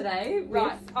pair it today?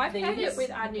 Right, With I paired these it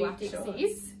with our new black Dixies. shorts?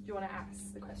 Do you want to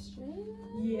ask the question?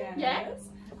 Yes.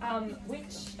 Yeah.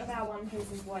 Which of our one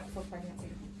pieces work for pregnancy?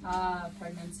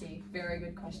 Pregnancy. Very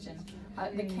good question.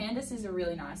 The Candace is a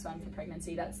really nice one for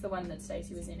pregnancy. That's the one that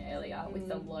Stacey was in earlier with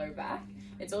the low back.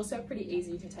 It's also pretty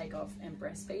easy to take off and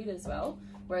breastfeed as well,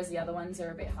 whereas the other ones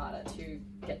are a bit harder to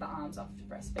get the arms off to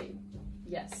breastfeed.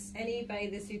 Yes. Any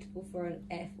bather suitable for an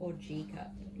F or G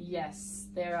cup? Yes,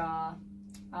 there are.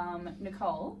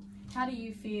 Nicole, how do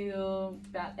you feel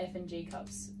about F and G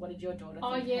cups? What did your daughter think?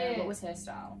 Oh, yeah. What was her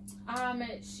style?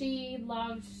 She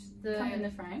loved the. Come in the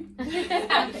frame.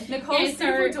 Yeah, Nicole's so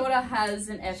beautiful daughter has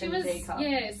an F she and was, G cup.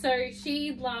 yeah, so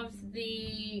she loved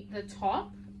the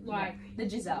top, like The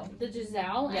Giselle. the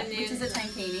Giselle, Yeah, and then which is a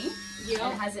tankini. And it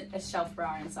yeah, has a shelf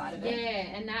bra inside of it.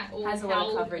 and that all Has a lot of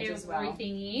held coverage as well.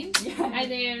 everything in. Yeah.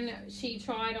 And then she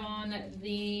tried on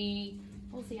the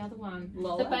what was the other one?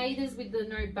 Lola? The bathers with the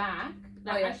no back.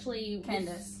 That Oh, yeah. actually was-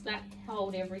 Candace. that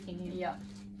held everything in. Yeah.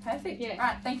 Perfect. Yeah.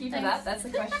 Right, thank you for Thanks. that. That's the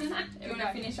question. Do you want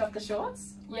to finish off the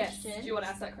shorts? Yes. Question. Do you want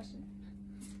to ask that question?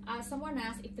 Someone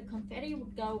asked if the confetti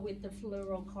would go with the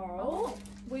fluoro coral.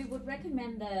 We would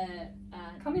recommend the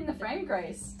Come in the frame,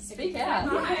 Grace. Speak out.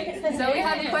 Hi. So we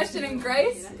have a question and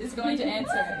Grace is going to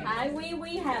answer it.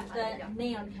 we have the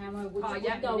neon camera which Oh, would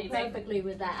yeah, go amazing. perfectly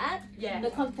with that. Yeah.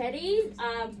 The confetti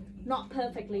not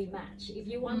perfectly match. If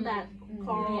you want that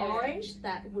coral Yeah. orange,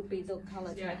 that would be the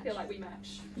color to Yeah, I match. feel like we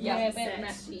match. Yeah, but set.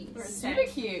 matchy. We're a Super set.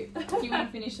 cute. Do you want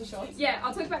to finish the shorts? Yeah,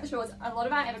 I'll talk about the shorts. A lot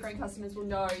of our Evergreen customers will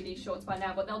know these shorts by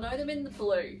now, but they'll know them in the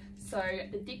blue. So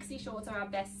the Dixie shorts are our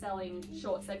best-selling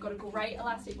shorts. They've got a great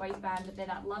elastic waistband, but they're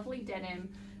that lovely denim.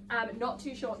 Not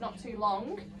too short, not too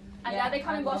long. And now they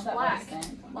come in I wash love that black.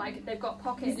 waistband. Like they've got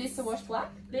pockets. Is this the wash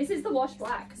black? This is the wash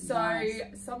black. So Nice.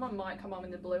 someone might come on in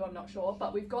the blue, I'm not sure,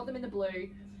 but we've got them in the blue.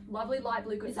 Lovely light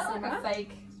blue, good Is for that like summer. a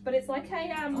fake? But it's like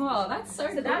a Oh, that's so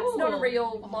so cool. that's not a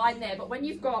real line there. But when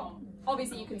you've got,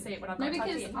 obviously you can see it when I've No, got tucked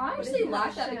because in. I But if actually you have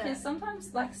like a that shirt- because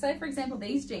sometimes, like, say for example,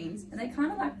 these jeans, and they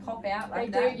kind of like pop out they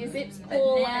like do. that. Your zips But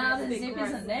pull. now and the it's a bit zip gross.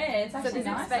 isn't there. It's So actually the zip's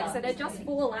nicer. fake, so they're just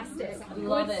full elastic.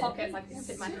 Love Good it. pockets, I can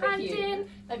fit my Super hand cute. in.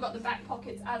 They've got the back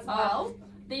pockets as Oh. well.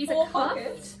 These Four are cuffed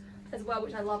pockets. as well,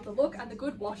 which I love the look and the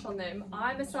good wash on them.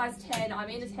 I'm a size 10. I'm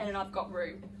in a 10 and I've got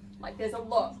room. Like there's a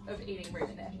lot of eating room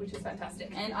in there, which is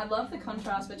fantastic. And I love the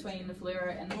contrast between the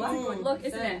fluoro and the black. Good look,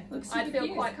 isn't So, it? looks I super feel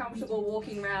cute. quite comfortable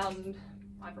walking around.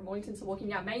 I'm from Mornington, so walking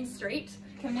down Main Street.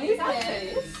 Can we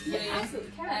Exactly. say Yeah,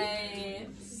 absolutely can.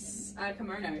 a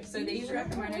kimono? So these are our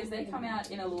kimonos. They come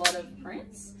out in a lot of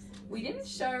prints. We didn't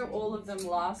show all of them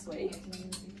last week.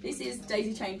 This is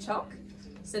daisy chain chalk.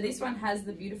 So this one has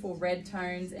the beautiful red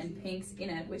tones and pinks in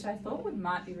it, which I thought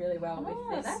might be really well with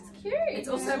Oh, this. that's cute. It's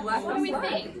also black What on do we black.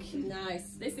 think?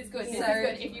 Nice. This is good. This So, is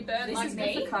good. If you burn This like is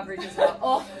me, good for coverage as well.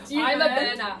 Oh, do you I'm a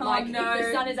burn? burner. Oh, Like no. if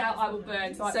the sun is out, I will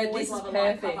burn. So I So always this is love a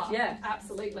light perfect, cover. yeah.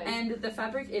 Absolutely. And the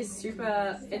fabric is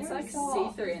super, it's like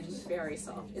see-through and very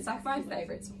soft. It's like my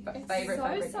favorite so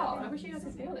fabric. soft. I wish you guys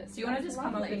could feel this. Do you want to just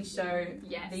come up and show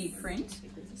Yes. the print?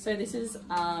 So this is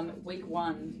week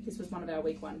 1. This was one of our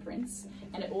week 1 prints.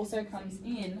 And it also comes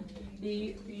in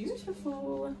the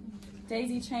beautiful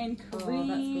daisy chain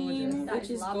cream, That which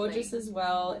is is lovely. gorgeous as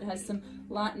well. It has some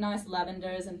light, nice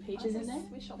lavenders and peaches in there.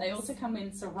 They also come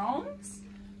in sarongs.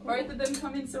 Both of them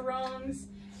come in sarongs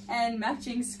and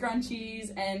matching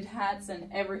scrunchies and hats and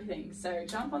everything. So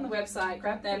jump on the website,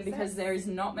 grab them because there is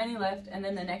not many left. And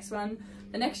then the next one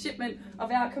the next shipment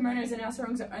of our kimonos and our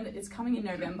sarongs it's coming in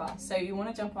November, so you want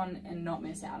to jump on and not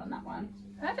miss out on that one.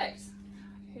 Perfect.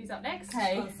 Who's up next?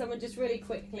 Okay. Oh, someone just really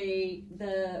quickly,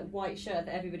 the white shirt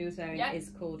that everybody was wearing is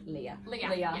called Leah.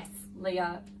 Leah. Yes.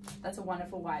 Leah, that's a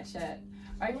wonderful white shirt.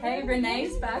 Okay,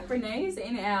 Renee's back. Renee's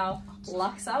in our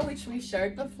Luxor, which we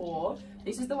showed before.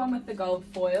 This is the one with the gold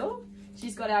foil.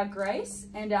 She's got our Grace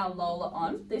and our Lola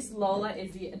on. This Lola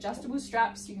is the adjustable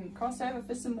straps. You can cross over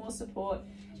for some more support.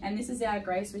 And this is our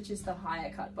Grace, which is the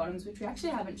higher cut bottoms, which we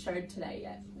actually haven't showed today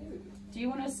yet. Do you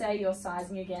want to say your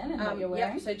sizing again and what you're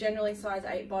wearing? Yep, so generally size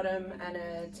 8 bottom and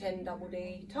a 10 double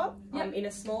D top. In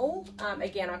a small.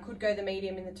 Again, I could go the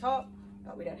medium in the top,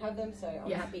 but we don't have them, so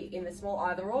I'm happy in the small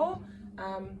either or.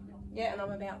 Yeah, and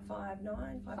I'm about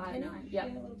 5'9", 5'10". Yeah, a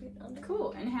little bit under.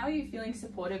 Cool. And how are you feeling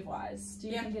supportive wise? Do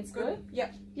you think it's good?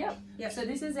 Yep. So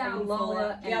this is our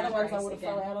Lola and the other ones Grace I would have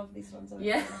fell out of. This one's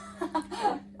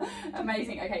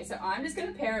Amazing. Okay, so I'm just going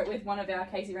to pair it with one of our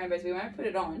Casey Rainbows. We won't put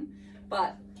it on,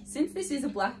 but since this is a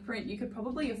black print, you could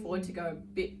probably afford to go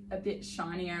a bit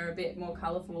shinier, a bit more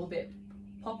colourful, a bit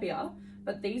poppier.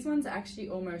 But these ones are actually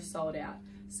almost sold out.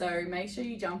 So make sure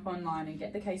you jump online and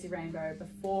get the Casey Rainbow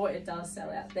before it does sell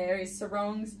out. There is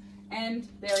sarongs and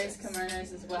there is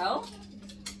kimonos as well.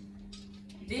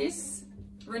 This,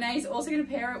 Renee's also going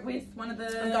to pair it with one of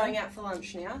the... I'm going out for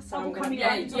lunch now, so I'm going to...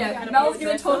 Yeah, Mel's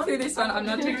going to talk through this one. I'm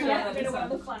not too sure about this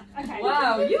one. Okay.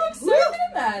 Wow, you look so good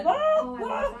at that. Oh, I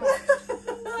love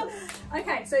that.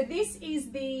 Okay, so this is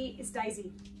it's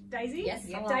Daisy. Daisy? Yes.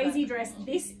 Daisy dress.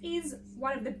 This is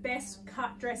one of the best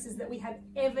cut dresses that we have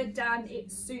ever done.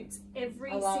 It suits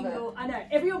every single... I know,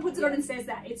 everyone puts it on and says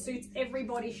that. It suits every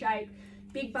body shape.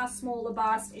 Big bust, smaller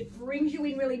bust. It brings you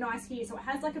in really nice here. So it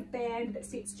has like a band that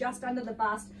sits just under the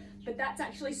bust, but that's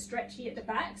actually stretchy at the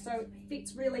back. So it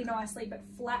fits really nicely, but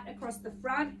flat across the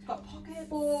front. Got pockets.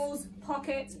 Balls,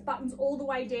 pockets, buttons all the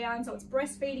way down. So it's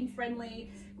breastfeeding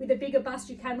friendly. With a bigger bust,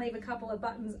 you can leave a couple of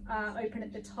buttons open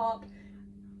at the top.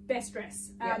 Best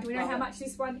dress. Do we know how much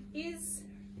this one is?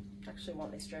 I actually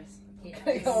want this dress. Yeah.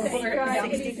 I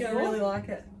really like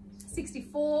it.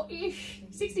 64-ish,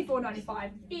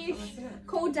 64.95-ish.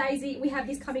 Called Daisy. We have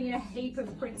this coming in a heap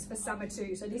of prints for summer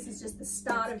too. So this is just the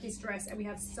start of this dress, and we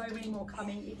have so many more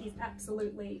coming. It is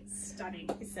absolutely stunning.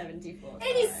 It's 74. It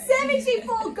is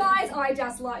 74, guys. I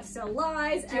just like to tell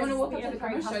lies. Do you want to walk up to the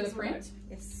camera and show the print?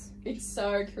 Yes. It's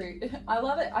so cute. I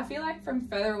love it. I feel like from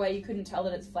further away you couldn't tell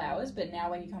that it's flowers, but now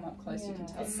when you come up close you can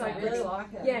tell it's it's so flowers. I really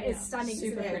like it. Yeah, it's stunning.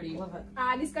 Super pretty. Love it.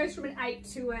 This goes from an 8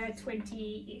 to a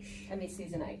 20-ish. And this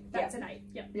is an 8. That's an 8.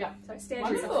 Yep. Yeah. So it's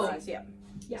standard Wonderful. size.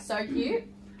 Yeah. So cute.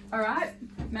 All right,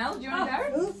 Mel, do you want to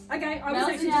go? Okay, I was Mel's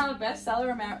actually in our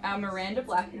bestseller, our Miranda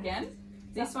Black again.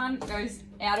 This one goes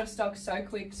out of stock so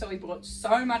quick, so we bought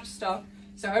so much stock,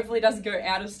 so hopefully it doesn't go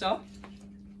out of stock.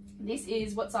 This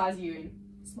is, what size are you in?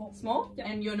 Small? Yep.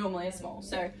 And you're normally a small.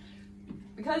 So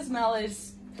because Mel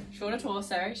is shorter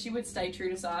torso, she would stay true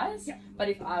to size. Yep. But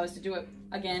if I was to do it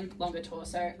again, longer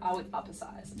torso, I would up a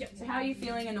size. Yep. So how are you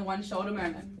feeling in the one shoulder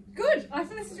moment? good. I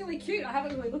think this is really cute. I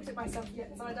haven't really looked at myself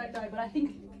yet, so I don't know, but I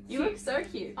think You look so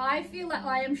cute. I feel like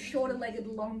I am shorter legged,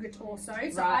 longer torso.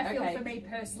 So Right, I feel okay. for me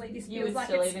personally, this You feels would like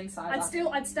still it's, even size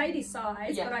up. I'd stay this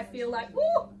size, Yeah. but I feel like,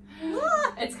 ooh,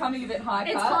 ah, It's coming a bit high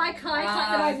cut. it's high cut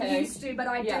that I'm okay. used to, but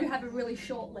I Yeah. do have a really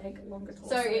short leg, longer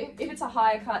torso. So if it's a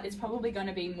higher cut, it's probably going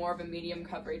to be more of a medium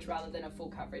coverage rather than a full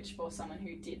coverage for someone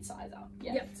who did size up.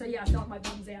 Yeah. Yep. So yeah, I feel like my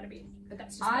bum's out a bit, but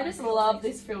that's just. I my just feel. love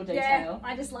this frill Yeah, detail.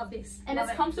 I just love this, And love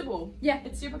it's it. comfortable. Yeah.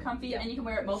 It's super comfy Yeah. and you can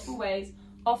wear it multiple ways.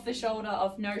 Off the shoulder,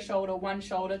 off no shoulder, one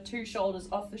shoulder, two shoulders,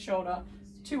 off the shoulder,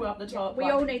 two up the top. We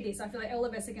like- all need this. I feel like all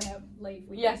of us are going to leave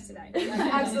with Yes. this today.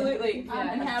 Absolutely.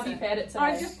 Yeah, and how have you paired it today?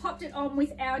 I've just popped it on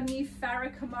with our new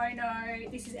Farrah kimono.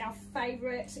 This is our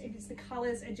favourite. The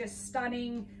colours are just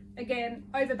stunning. Again,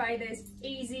 overbathers,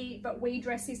 easy, but we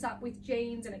dress this up with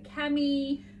jeans and a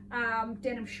cami,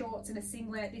 denim shorts and a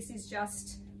singlet. This is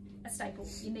just a staple.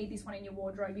 You need this one in your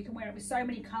wardrobe. You can wear it with so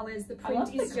many colours. The I print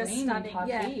love is the just green stunning.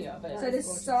 Yeah. khaki of it. So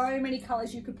there's so many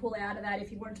colours you could pull out of that.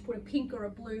 If you wanted to put a pink or a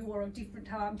blue or a different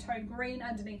tone green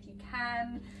underneath, you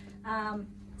can.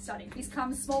 Stunning. This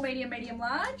comes small, medium, medium,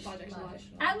 large. Large, extra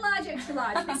large. And large, extra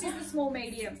large. This is the small,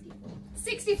 medium.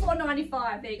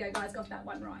 $64.95. There you go, guys. Got that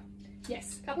one right.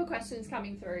 Yes. Couple of questions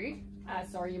coming through.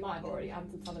 Sorry, you might have already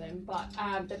answered some of them, but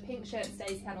the pink shirt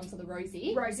stays held onto the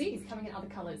Rosie. Rosie. Is coming in other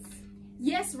colours.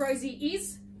 Yes, Rosie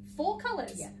is 4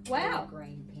 colours. Yeah. Wow. Blue,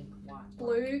 green, pink, white.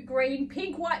 Blue, green,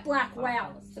 pink, white, black.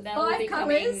 Wow. So they'll 5 be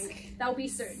colours. coming They'll be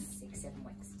soon. 6-7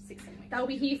 weeks. 6 7 weeks. They'll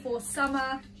be here for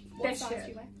summer. What Best size shirt. do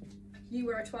you wear? You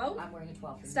wear a 12. I'm wearing a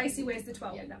 12. Stacey wears the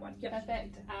 12 in that one. Yep.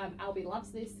 Perfect. Albie loves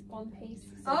this one piece.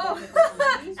 So Oh,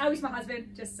 Albie's my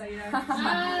husband, just so you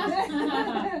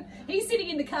know. He's sitting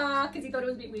in the car because he thought it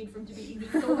was a bit weird for him to be in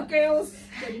with all the girls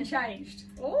getting changed.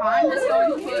 I'm just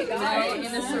going to Here you go go. in the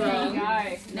There sarong. you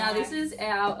go. Now this is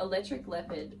our electric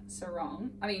leopard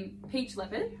sarong. I mean peach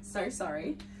leopard. So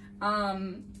sorry.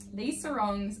 These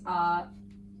sarongs are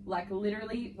like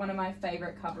literally one of my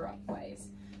favorite cover-up ways.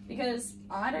 Because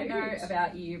I don't know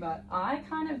about you, but I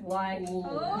kind of like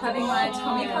having my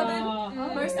tummy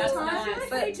covered most of the time,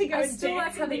 but I still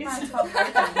like having my top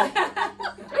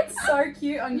open. It's so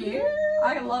cute on you.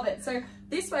 I love it. So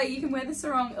this way you can wear the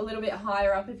sarong a little bit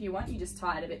higher up if you want. You just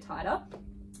tie it a bit tighter.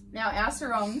 Now our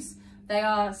sarongs, they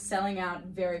are selling out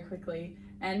very quickly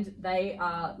and they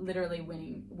are literally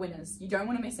winners. You don't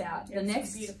want to miss out. Yeah,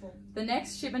 The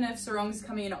next shipment of sarongs is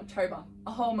coming in October,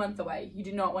 a whole month away. You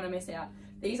do not want to miss out.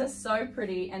 These are so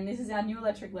pretty, and this is our new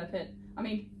electric leopard. I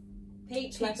mean,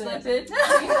 peach leopard.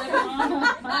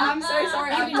 I'm so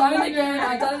sorry. I've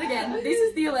done it again. This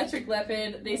is the electric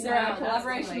leopard. These are our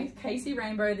collaboration with Casey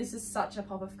Rainbow. This is such a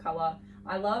pop of colour.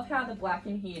 I love how the black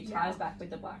in here ties back with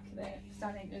the black there.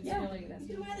 Stunning. It's really good.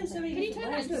 You can wear them so many Can you different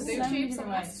turn that ways. into a boob tube for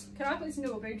ways. us? Can I put this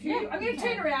into a boob tube? Yeah, I'm going to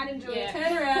turn around and do it.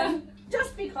 Turn around.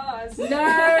 Just because. No.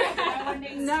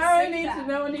 No one needs to see that.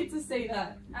 No one needs to see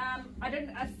that. I don't.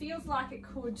 It feels like it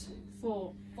could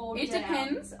fall It down.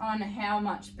 depends on how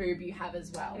much boob you have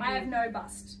as well. I have no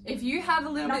bust. If you have a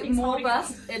little bit Nothing's more holding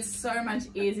bust, it's so much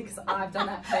easier because I've done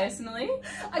that personally.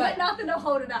 I got nothing to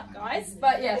hold it up, guys.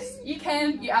 But yes, you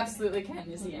can. You absolutely can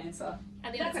is the answer.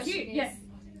 And the other That's question cute. is, Yes.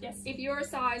 Yes. if you're a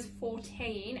size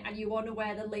 14 and you want to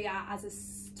wear the Leah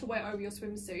to wear over your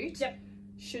swimsuit, Yep.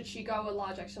 should she go a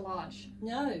large, extra large?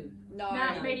 No. No.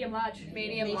 No, medium large.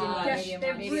 Medium Medium large. Yeah, medium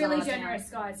they're large. really large. generous,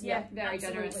 guys. Yeah, very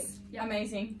absolutely. generous. Yeah.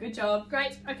 Amazing. Good job.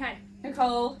 Great. Okay.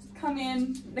 Nicole, come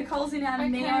in. Nicole's in our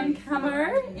neon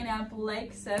camo, in our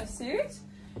Blake surf suit.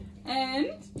 And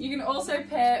you can also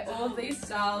pair all of these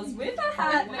styles with a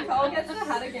hat. Nicole gets the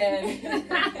hat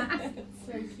again.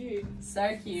 So cute.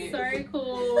 So cute. So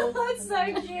cool. That's so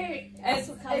cute. It's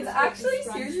actually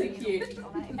seriously cute.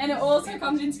 And it also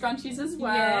comes in scrunchies as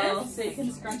well. Yes. So you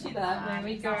can scrunchie that. There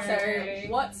we go.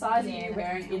 So what size are you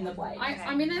wearing in the Blake?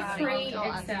 I'm in a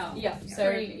 3XL. Yeah,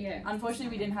 so yeah. unfortunately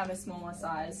we didn't have a smaller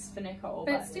size for Nicole.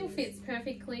 But it still fits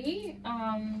perfectly.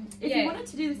 If you wanted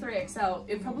to do the 3XL,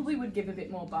 it probably would give a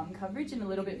bit more bum coverage and a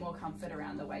little bit more comfort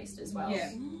around the waist as well.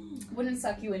 Yeah. Wouldn't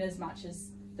suck you in as much as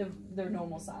the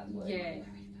normal size would. Yeah.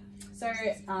 So,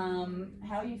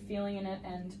 how are you feeling in it,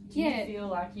 and do you feel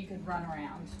like you could run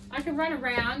around? I can run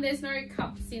around. There's no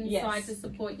cups inside Yes. to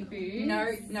support your boobs.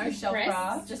 No shelf Breasts.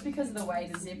 bra, just because of the way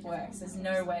the zip works. There's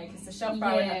no way, because the shelf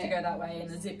bra would have to go that way and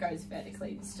the zip goes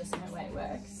vertically. There's just no way it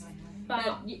works.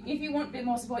 But if you want a bit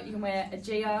more support, you can wear a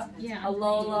Gia, a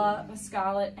Lola, a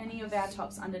Scarlet, any of our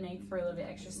tops underneath for a little bit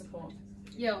extra support.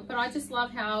 Yeah, but I just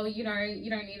love how, you don't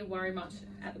need to worry much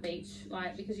at the beach,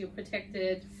 like, because you're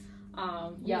protected. You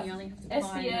only have to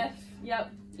apply SPF,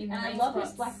 yep. In And I the love spots.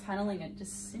 this black paneling. It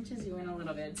just cinches you in a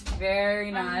little bit. It's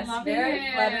very nice, I'm very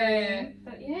loving flattering. it.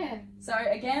 But yeah. So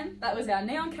again, that was our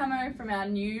neon camo from our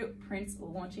new prints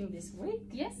launching this week.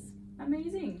 Yes.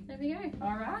 Amazing. There we go.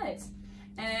 All right.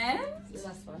 And The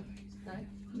last one. No.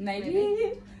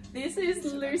 maybe this is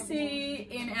Lucy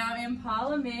in our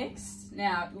Impala mixed.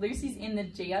 Now, Lucy's in the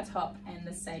Gia top and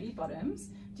the Sadie bottoms.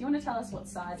 Do you want to tell us what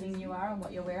sizing you are and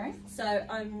what you're wearing? So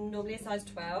I'm normally a size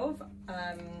 12.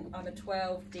 I'm a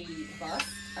 12D bust.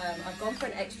 I've gone for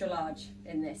an extra large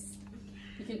in this.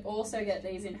 You can also get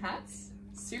these in hats.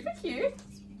 Super cute.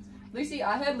 Lucy,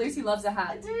 I heard Lucy loves a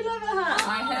hat. I do love a hat.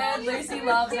 I heard Lucy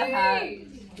loves a hat.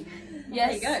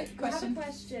 Yes. There you go. I have a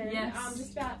question. Yes.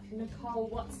 Just about Nicole.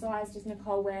 What size does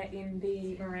Nicole wear in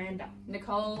the Miranda?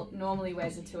 Nicole normally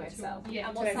wears a 2XL. Yeah,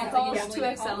 and So what's Nicole's normally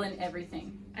 2XL in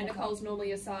everything. And Nicole's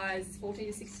normally a size 14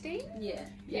 to 16? Yeah.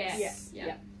 Yes.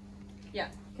 Yeah.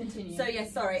 Continue. So yeah,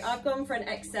 sorry, I've gone for an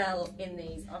XL in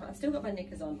these. I've still got my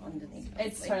knickers on underneath.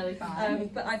 it's obviously. totally fine.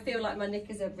 But I feel like my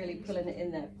knickers are really pulling it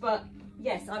in there. But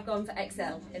yes, I've gone for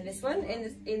XL in this one.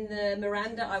 In the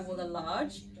Miranda, I wore the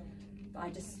large. But I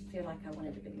just feel like I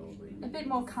wanted a bit more room. A bit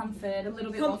more comfort, a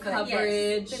little bit Comfort, more yes.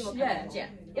 coverage. A bit more yeah. coverage, yeah.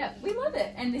 Yeah, we love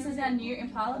it. And this is our new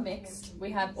Impala mixed. We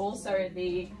have also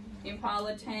the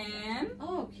Impala tan.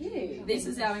 Oh, cute. This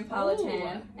is our Impala Ooh.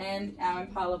 tan and our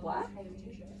Impala black.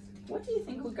 What do you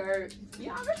think will go?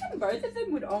 Yeah, I reckon both of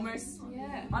them would almost,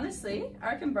 Yeah. honestly, I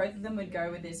reckon both of them would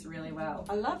go with this really well.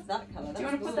 I love that colour. Do you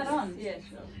want to put that on? Yeah,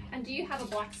 sure. And do you have a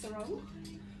black sarong?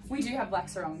 We do have black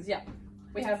sarongs, yeah.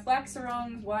 We have black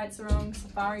sarongs, white sarongs,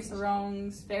 safari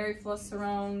sarongs, fairy floss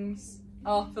sarongs.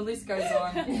 Oh, the list goes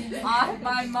on.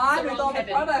 My mind with all the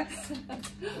products.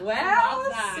 Wow,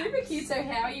 super cute. So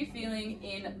how are you feeling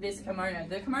in this kimono?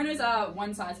 The kimonos are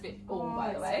one size fit all,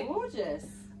 by the way. Gorgeous.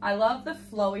 I love the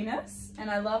flowiness, and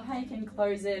I love how you can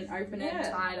close it and open it and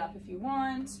tie it up if you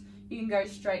want. You can go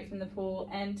straight from the pool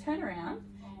and turn around.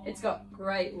 It's got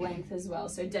great length as well,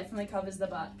 so definitely covers the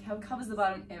butt. Covers the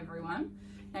butt on everyone,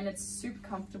 and it's super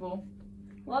comfortable.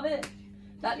 Love it.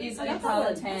 That is a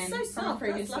Carla tan so from soft.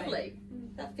 previous That's lovely. week.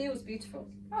 That feels beautiful.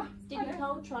 Oh, Did you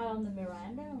hold try on the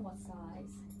Miranda and what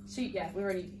size?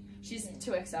 She's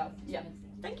 2XL. Yeah.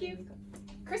 Thank you.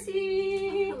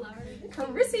 Chrissy! Hello.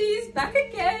 Chrissy's back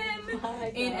again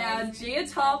Hi, in our guys. Gia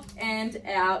top and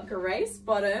our Grace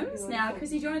bottoms. Now,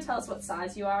 Chrissy, do you want to tell us what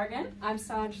size you are again? I'm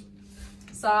size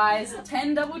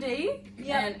 10 double D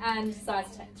and size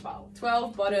 12.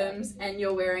 12 bottoms, and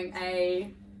you're wearing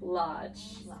a large.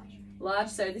 Large,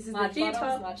 so this is Large the Gia bottoms,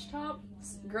 top, large top.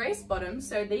 Grace bottoms.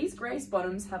 So these Grace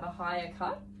bottoms have a higher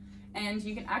cut, and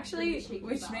you can actually,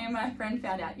 which me and my friend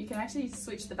found out, you can actually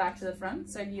switch the back to the front.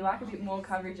 So if you like a bit more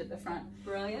coverage at the front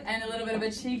Brilliant. and a little bit of a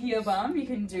cheekier bum, you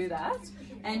can do that.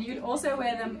 And you can also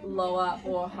wear them lower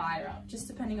or higher up, just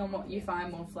depending on what you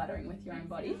find more flattering with your own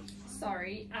body.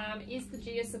 Sorry, is the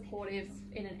Gia supportive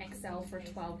in an XL for a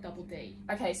 12 double D?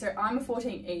 Okay, so I'm a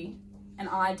 14E, and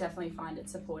I definitely find it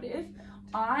supportive.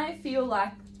 I feel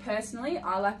like, personally,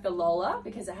 I like the Lola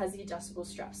because it has the adjustable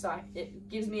strap, so it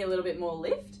gives me a little bit more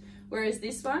lift. Whereas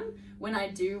this one, when I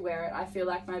do wear it, I feel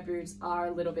like my boobs are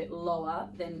a little bit lower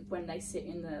than when they sit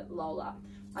in the Lola.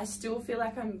 I still feel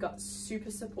like I'm got super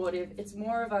supportive. It's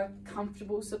more of a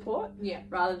comfortable support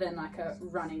rather than like a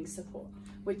running support,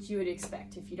 which you would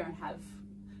expect if you don't have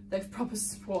the proper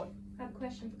support. I have a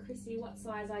question for Chrissy. What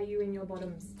size are you in your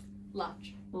bottoms?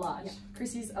 Large. Large. Yeah.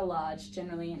 Chrissy's a large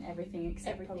generally in everything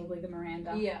except probably the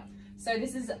Miranda. Yeah. So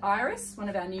this is Iris, one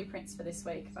of our new prints for this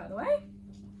week, by the way.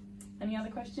 Any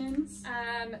other questions?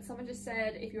 Someone just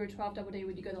said if you're a 12 double D,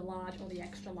 would you go the large or the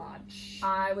extra large?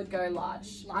 I would go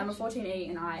large. I'm a 14E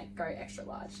and I go extra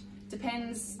large.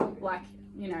 Depends, like,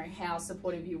 you know, how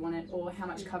supportive you want it or how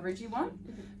much coverage you want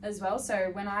as well.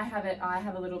 So when I have it, I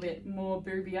have a little bit more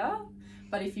boobier,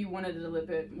 but if you wanted a little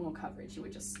bit more coverage, you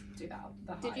would just do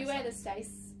that. Did you wear the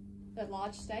Stace, the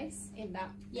large Stace in that?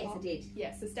 Yes, I did.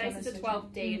 Yes, the Stace is a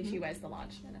 12D and she wears the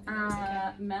large.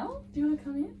 Mel, do you want to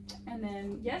come in? And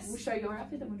then Yes. we'll show your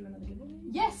outfit, then we'll do another giveaway.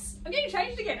 Yes, I'm getting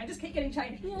changed again. I just keep getting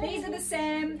changed. Yeah. These are the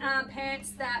Sam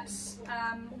pants that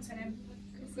what's her name?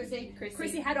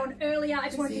 Chrissy had on earlier. I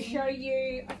just wanted to show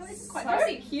you. I feel this is quite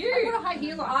So cute. I got a high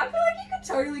heel on. I feel like you could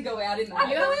totally go out in that.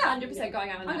 You're 100% going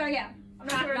out in I'm that. going out. I'm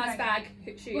not sure Nice bag,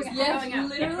 shoes. Yeah, Going out.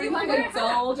 literally Yeah, like we're a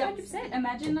gold. 100%.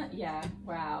 Imagine that. Yeah,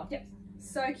 wow. Yep.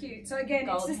 So cute. So again,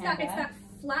 Gold it's just that handbag. it's that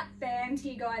flat band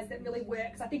here, guys, that really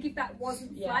works. I think if that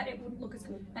wasn't flat, it wouldn't look as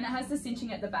good. And it has the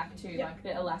cinching at the back too, like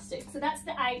the elastic. So that's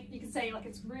the 8. You can see like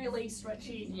it's really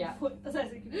stretchy. Yeah.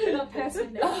 Not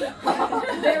person there.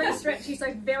 Very stretchy,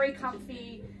 so very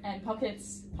comfy. And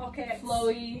pockets, Pockets.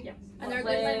 flowy. Yep. And they're a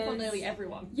good length for nearly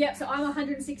everyone. Yep, so I'm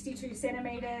 162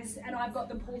 centimetres and I've got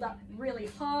them pulled up really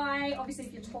high. Obviously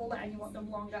if you're taller and you want them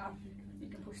longer, you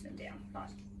can push them down, but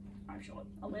I'm short.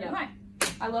 I'll wear them high.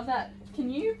 I love that.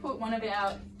 Can you put one of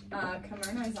our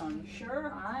kimonos on?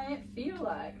 Sure. I feel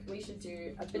like we should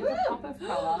do a bit of a pop of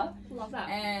colour Love that.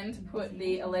 and put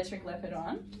the electric leopard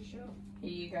on. Sure. Here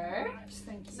you go.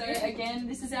 Thank you. So again,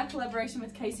 this is our collaboration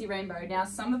with Casey Rainbow. Now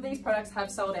some of these products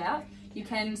have sold out. You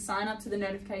can sign up to the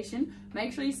notification.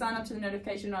 Make sure you sign up to the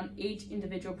notification on each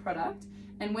individual product.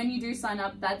 And when you do sign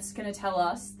up, that's going to tell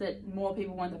us that more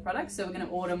people want the product, so we're going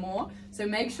to order more. So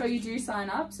make sure you do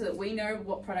sign up so that we know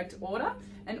what product to order,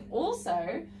 and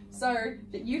also so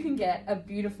that you can get a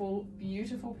beautiful,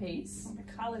 beautiful piece The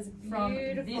colour's from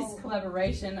beautiful. this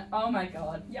collaboration. Oh my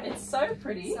god, Yep. it's so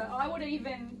pretty. So I would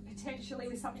even potentially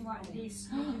with something like this,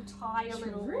 you can tie a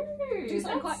little, True. do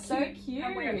something quite That's so cute.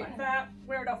 and wear it like that,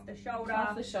 wear it off the shoulder.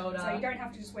 Off the shoulder. So you don't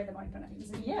have to just wear them open. I think there's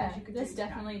a few Yeah, ways you could there's do that.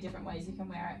 definitely different ways you can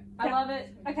wear it. I Yeah. love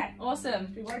it. Okay, Awesome.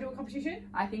 do we want to do a competition?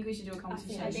 I think we should do a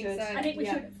competition. I think so. I think we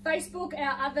should. Facebook,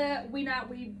 our other winner,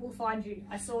 we will find you.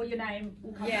 I saw your name.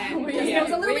 We'll come Yeah, back. we- There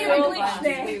was a little we bit of a will glitch find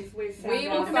there. We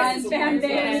will The find message found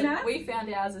there, ours. you know? We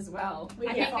found ours as well. We I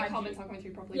can think the find comments you. are coming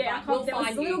through properly. Yeah, but we'll there was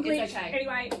find a little you. glitch. It's okay.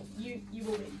 Anyway, you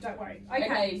will win. Don't worry. Okay.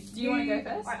 Okay, do you want to go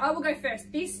first? All right, I will go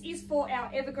first. This is for our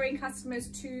Evergreen customers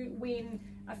to win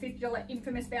a $50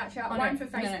 Infamous voucher. Oh, One no,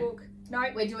 for no, no. Facebook. No,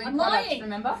 We're doing I'm products, lying.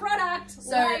 remember? Product.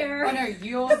 So, liar. oh no,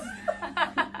 yours.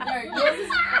 No, yours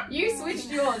is, you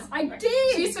switched yours. I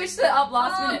did. She switched it up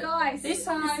last minute. Guys, This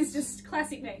time, this is just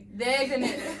classic me. they're gonna.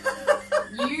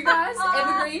 You guys,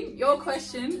 Evergreen, your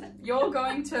question. You're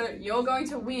going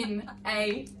to win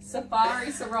a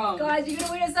safari sarong. Guys, you're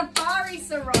gonna win a safari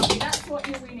sarong. That's what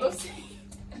you're winning. Oops.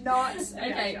 Not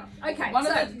Okay. Okay. One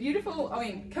so, of the beautiful. I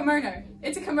mean, kimono.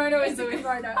 It's a kimono. Is the winner.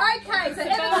 kimono. Okay, so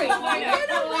Evergreen, you're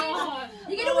gonna win something.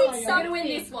 You're gonna win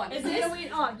this one. Is this?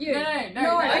 Oh, you. No.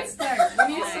 No. It's no.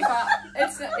 We need a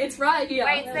safari. It's right here.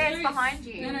 Wait, there's behind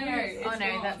you. No. Oh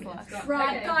no, that's Lux.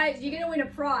 Right, Okay. guys, you're gonna win a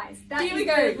prize. That Here we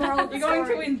is go. the moral of the You're going to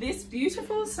story. win this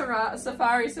beautiful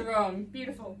safari sarong.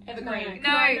 Beautiful. Evergreen.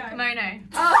 No, kimono.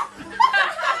 Oh.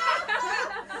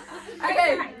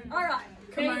 Okay. All right.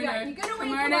 There you go. Kimono. You're gonna win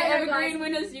Kimono. guys. Evergreen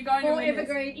winners. You're going to For win this.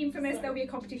 Evergreen, infamous, there'll be a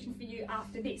competition for you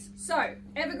after this. So,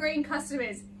 Evergreen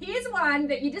customers, here's one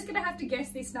that you're just going to have to guess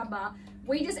this number.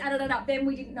 We just added it up, then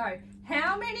we didn't know.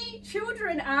 How many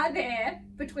children are there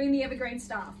between the Evergreen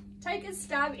staff? Take a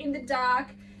stab in the dark.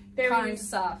 There Current is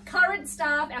staff. current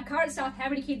staff. Our current staff, how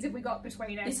many kids have we got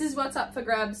between us? This is what's up for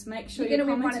grabs. Make sure You're you're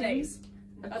gonna win one of commenting. these.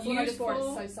 That's what I just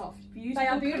bought. It's so soft. Beautiful They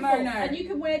are beautiful. kimono. And you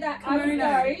can wear that, I would Kimono.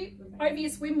 know, over your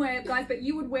swimwear, guys, but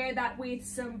you would wear that with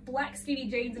some black skinny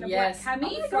jeans and a Yes. black cami.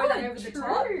 Oh my throw God, that over the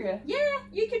top. true. Yeah,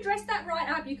 you can dress that right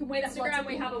up. You can wear that. Instagram,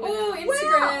 we have a winner. Oh,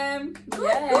 Instagram.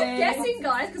 Good guessing,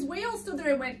 guys, because we all stood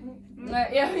there and went, No,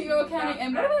 yeah, you were counting.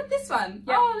 And what about this one?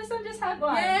 Yeah. Oh, this one just had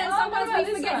one. yeah, Oh, what sometimes about we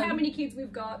this forget one? how many kids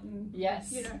we've got. And,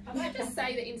 Yes. you know. I might just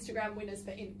say the Instagram winners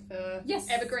for Yes.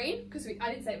 Evergreen, because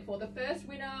I didn't say it before. The first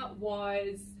winner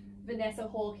was Vanessa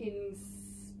Hawkins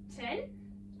 10,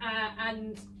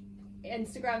 and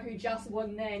Instagram who just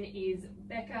won then is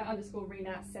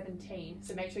Becca_Rena17.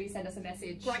 So make sure you send us a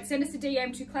message. Right, send us a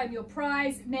DM to claim your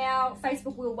prize. Now,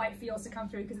 Facebook will wait for yours to come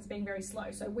through because it's been very slow.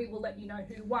 So we will let you know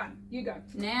who won. You go.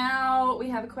 Now we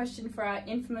have a question for our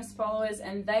infamous followers,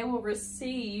 and they will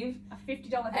receive A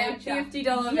 $50 a voucher.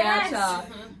 $50 Yes! voucher.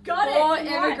 Got it. For Right.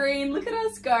 Evergreen. Look at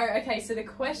us go. Okay, so the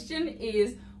question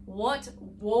is, what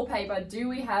wallpaper do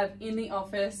we have in the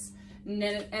office? And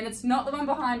it's not the one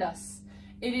behind us.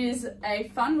 It is a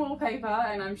fun wallpaper,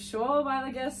 and I'm sure by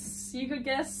the guess, you could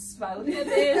guess by looking at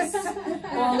this,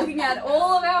 or looking at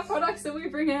all of our products that we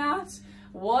bring out,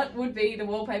 what would be the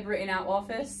wallpaper in our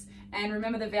office. And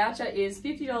remember, the voucher is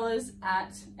 $50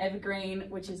 at Evergreen,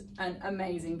 which is an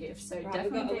amazing gift. So Right,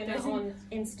 definitely we've got a get winner those in. on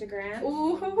Instagram.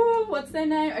 Ooh, what's their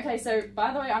name? Okay, so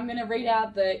by the way, I'm gonna read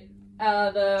out the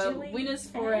Julie winners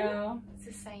for our. It's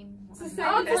the same.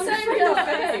 Oh, it's the same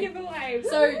giveaway. giveaway.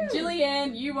 So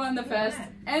Jillianne, you won the first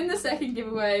and the second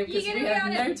giveaway because we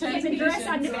have no terms and dress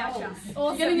and conditions. voucher.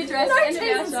 You're getting a dress No and a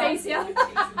T's and voucher. C's here.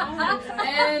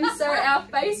 And so our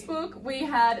Facebook, we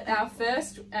had our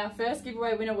first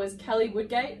giveaway winner was Kelly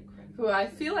Woodgate, who I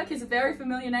feel like is a very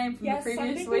familiar name from Yes, the I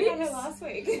previous think we had weeks. it last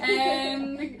week.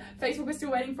 And Facebook was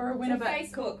still waiting for a winner, So but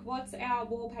Facebook, what's our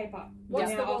wallpaper?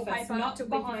 What's in the our office? wallpaper Not to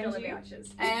behind $50 you. vouchers?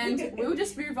 and we'll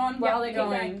just move on while they're keep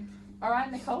going. going. All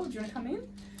right, Nicole, do you want to come in?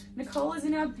 Nicole is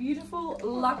in our beautiful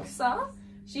Luxor.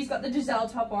 She's got the Giselle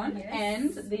top on Yes.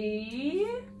 and the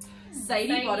Sadie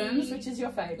Sadie. bottoms, which is your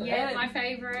favourite. Yeah, my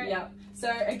favourite. Yep.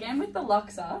 So again, with the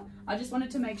Luxor, I just wanted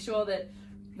to make sure that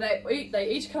they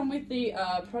each come with the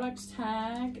product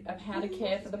tag of how to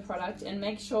care for the product, and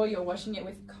make sure you're washing it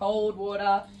with cold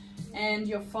water and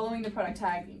you're following the product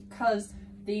tag, because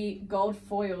the gold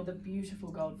foil, the beautiful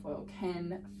gold foil,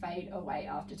 can fade away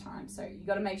after time. So you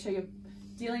got to make sure you're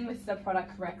dealing with the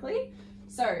product correctly.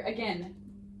 So again,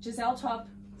 Giselle top,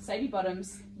 Sadie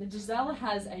bottoms. The Giselle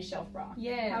has a shelf bra.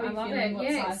 Yeah, How are I you love feeling? it. What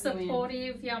Yeah, size it's are we in?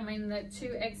 supportive. Yeah, I'm in the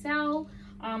 2XL.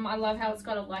 I love how it's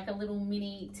got a little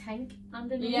mini tank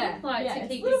underneath, Yeah, like yeah, to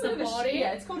it's keep a little it bit of a supportive.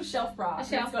 yeah, it's called a shelf bra. A and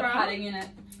shelf it's got bra. padding in it.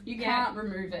 You Yeah. can't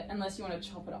remove it unless you want to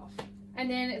chop it off. And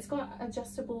then it's got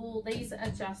adjustable. These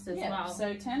adjust as well.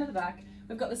 So turn to the back.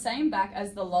 We've got the same back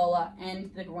as the Lola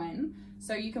and the Gwen.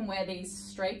 So you can wear these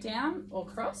straight down or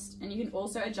crossed, and you can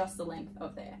also adjust the length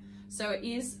of there. So it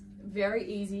is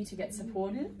very easy to get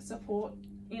support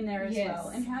in there as Yes. well.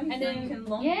 And how you And feel then, you can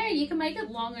long. yeah, you can make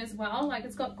it long as well. Like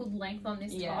it's got good length on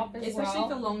this Yeah, top as especially well.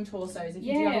 for long torsos. If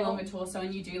you do have Yeah. a longer torso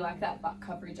and you do like that butt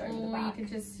coverage over the Or back. you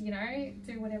can just,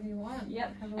 do whatever you want.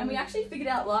 Yep. Have a And we look. actually figured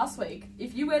out last week,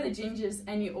 if you wear the gingers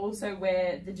and you also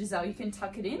wear the Giselle, you can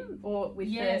tuck it in, or with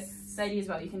Yes. the Sadie as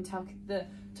well, you can tuck the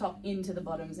top into the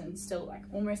bottoms and still like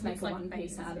almost make Looks a like one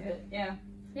piece babies, out of yeah. it. Yeah.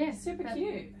 Yeah, Super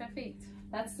cute. Perfect.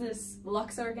 That's this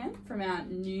Luxor again from our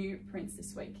new prints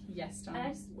this week. Yes, John.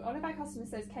 And one of our customers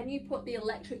says, can you put the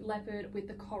electric leopard with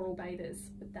the coral bathers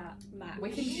with that match? We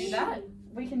can do that.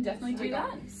 We can definitely do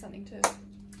that. Something to.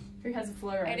 Who has a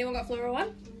fluoro? Anyone got fluoro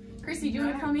one? Chrissy, do you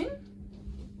want to come in?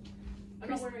 I'm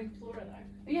not wearing flora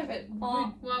though. Yeah, but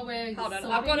While we're Hold on,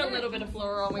 sorting I've got a it. little bit of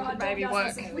flora on. We could maybe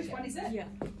work. Which one is it? Yeah.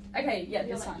 okay, yeah, The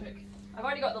this one. electric. I've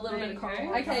already got the little There bit of you coral.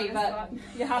 go. Okay, but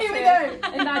you have here to we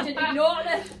go. imagine, ignore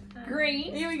the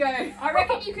green. Here we go. I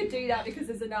reckon you could do that because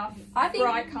there's enough I think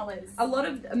bright colours. a lot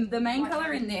of the main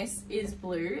color in this is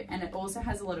blue, and it also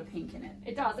has a lot of pink in it.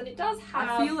 It does, and it does have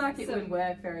I feel like it some would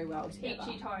work very well together.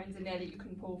 peachy tones in there that you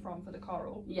can pull from for the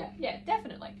coral. Yeah, Yeah,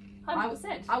 definitely.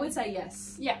 100%. I would say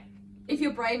yes. Yeah. If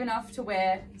you're brave enough to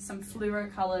wear some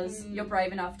fluoro colors, you're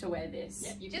brave enough to wear this.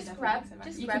 Yeah, you can Just definitely grab, mix and match.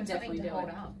 just You grab can something definitely to do hold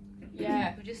it. up.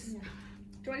 Yeah. We'll just.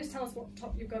 Do you want to just tell us what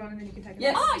top you've got on and then you can take it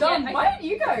Yes, off? Oh, Dom, yeah, why don't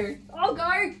you go? I'll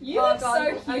go. You Oh, look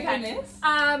God. so cute Okay. in this.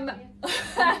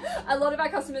 A lot of our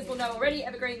customers will know already,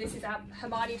 Evergreen, this is our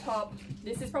Hermione top.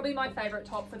 This is probably my favourite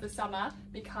top for the summer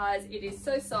because it is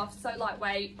so soft, so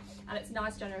lightweight, and it's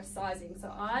nice, generous sizing.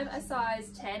 So I'm a size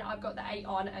 10. I've got the 8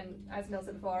 on, and as Mel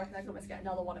said before, I can almost get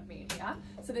another one of me in here.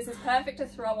 So this is perfect to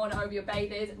throw on over your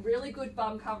bathers. Really good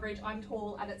bum coverage. I'm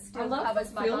tall, and it still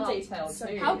covers my bum. detail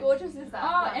too. How gorgeous is that?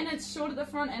 Oh, Like, and it's short at the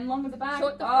front and long at the back.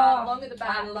 short at the front, Oh, long at the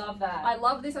back. I love that. I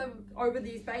love this over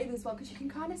these bathers as well because you can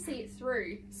kind of see it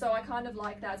through. So I kind of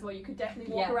like that as well. You could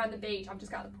definitely walk Yeah. around the beach. I've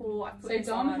just got the pool. I've put So this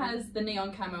Dom on. has the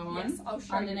neon camo on Yes, I'll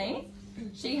show underneath.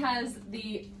 She has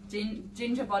the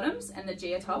ginger bottoms and the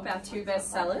Gia top, our two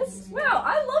best sellers. Wow,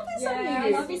 I love this on you. I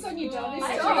love this on you, Dom. It's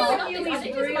I so actually love cute. this. I It's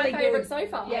think this is my really favourite good. so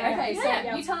far. Yeah. Okay, so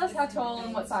Yeah. you tell us how tall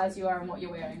and what size you are and what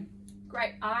you're wearing.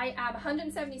 Great. I am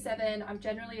 177. I'm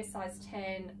generally a size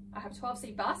 10. I have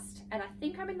 12C bust, and I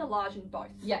think I'm in the large in both.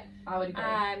 Yeah, I would agree.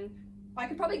 I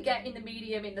could probably get in the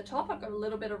medium in the top. I've got a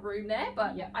little bit of room there,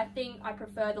 but Yeah. I think I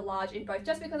prefer the large in both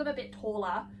just because I'm a bit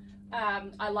taller.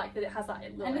 I like that it has that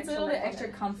little And it's a little leg bit on extra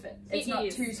it. comfort. It It's not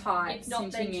is. too tight, It's not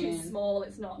then cinching too in. small.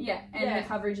 It's not. Yeah, and Yeah. the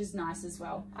coverage is nice as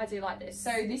well. I do like this.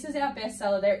 So this is our best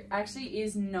seller. There actually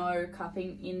is no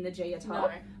cupping in the Gia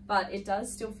top, No. but it does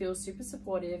still feel super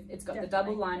supportive. It's got the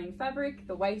double lining fabric,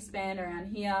 the waistband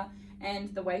around here,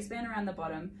 and the waistband around the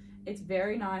bottom. It's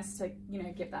very nice to,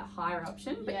 get that higher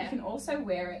option, but you Yeah. can also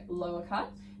wear it lower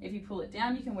cut. If you pull it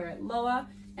down, you can wear it lower,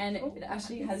 and it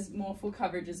actually has more full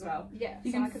coverage as well. Yeah.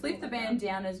 You so can I could flip pull the that band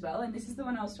down as well, and this is the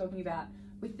one I was talking about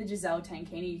with the Giselle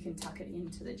Tankini. You can tuck it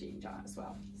into the ginger as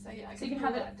well. So yeah, I So you can pull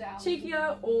have it that down.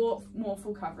 cheekier or more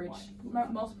full coverage.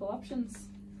 Multiple options.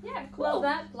 Yeah, cool. Love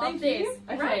that. Love Thank this. you.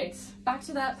 Okay, Great. back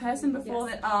to that person before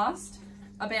Yes. that asked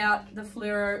about the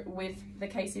fluoro with the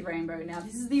Casey Rainbow. Now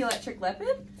this is the electric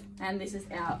leopard, and this is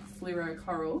our fluoro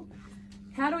coral.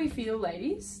 How do we feel,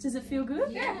 ladies? Does it feel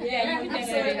good? Yeah, Yeah, you can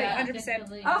absolutely. definitely 100%.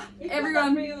 Definitely. Ah, You've got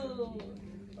everyone. that real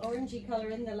orangey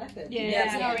colour in the leopard. Yeah, Yeah.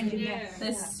 it's Yeah. orange in there.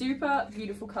 There's super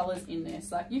beautiful colours in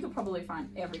this. Like, you could probably find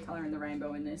every colour in the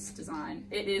rainbow in this design.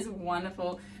 It is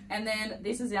wonderful. And then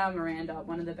this is our Miranda,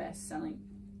 one of the best selling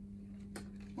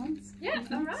ones. Yeah.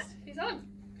 All right. He's on.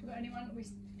 Got anyone?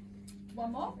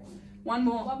 One more. One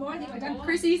more. One more. I think we're done.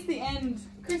 Chrissy's the end.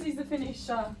 Chrissy's the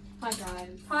finisher. Hi guys.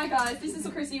 Hi guys, this is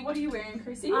Chrissy. What are you wearing,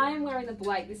 Chrissy? I'm wearing the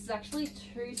Blake. This is actually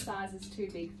 2 sizes too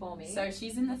big for me. So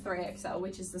she's in the 3XL,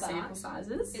 which is the But sample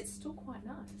sizes. it's still quite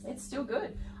nice. It's still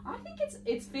good. I think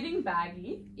it's fitting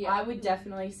baggy. Yeah. I would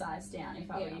definitely size down if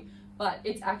I were you. But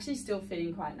it's actually still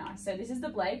fitting quite nice. So this is the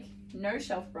Blake, no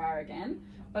shelf bra again,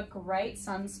 but great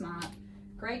sun smart,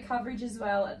 great coverage as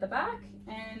well at the back,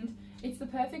 and it's the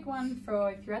perfect one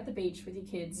for if you're at the beach with your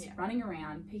kids, running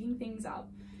around, picking things up.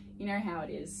 You know how it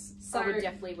is. So I would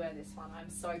definitely wear this one. I'm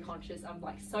so conscious. I'm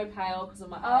like so pale because of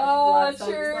my oh, eyes. blood, so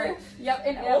I'm just true. like, Yep,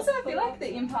 and Yeah. also I feel like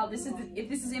the Impala. If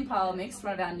this is Impala mixed,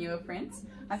 one of our newer prints.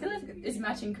 I feel like it's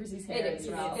matching Chrissy's hair It is.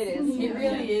 as well. It is. It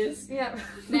really is. Yeah.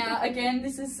 Now again,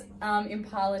 this is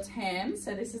Impala tan.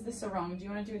 So this is the sarong. Do you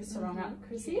want to do the sarong up,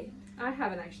 Chrissy? I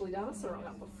haven't actually done a sarong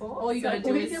up before. All you got to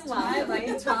do is tie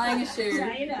like tying a shoe.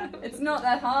 It's not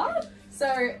that hard.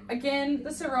 So again,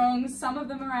 the sarongs, some of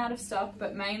them are out of stock,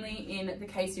 but mainly in the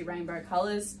Casey Rainbow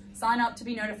colours. Sign up to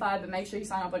be notified, but make sure you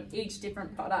sign up on each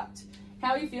different product. How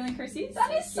are you feeling, Chrissy?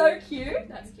 That is so cute.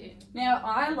 That's cute. Now,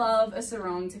 I love a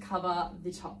sarong to cover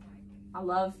the top. I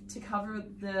love to cover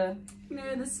the,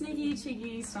 the sneaky,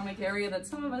 cheeky stomach area that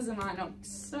some of us might not be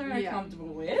so comfortable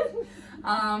with.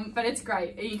 But it's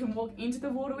great. You can walk into the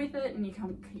water with it, and you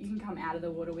can come out of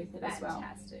the water with it as well.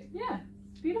 Fantastic. Yeah,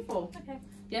 beautiful. Okay.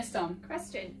 Yes, Dom.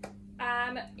 Question.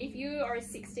 If you are a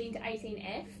 16 to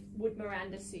 18F, would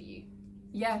Miranda suit you?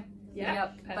 Yeah. Yeah.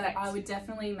 Yep. But Perfect. I would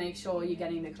definitely make sure you're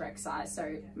getting the correct size.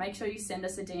 So make sure you send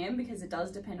us a DM because it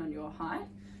does depend on your height.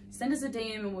 Send us a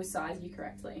DM and we'll size you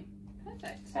correctly.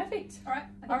 Perfect. Perfect. All right.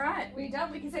 All right. We're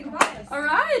done. We can say goodbye. All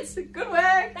right. Good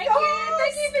work. Thank you.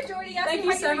 Thank you for joining us. Thank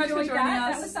you so much for joining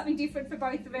us. That was something different for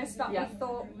both of us, but Yeah. we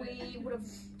thought we would have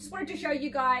just wanted to show you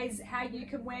guys how you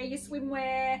can wear your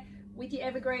swimwear with your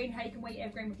Evergreen, how you can wear your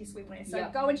Evergreen with your swimwear. So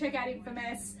Yep. go and check out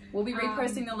Infamous. We'll be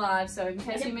reposting the live, so in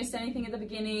case you missed anything at the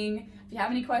beginning, if you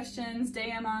have any questions,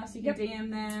 DM us, you can DM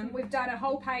them. We've done a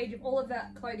whole page of all of the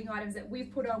clothing items that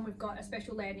we've put on. We've got a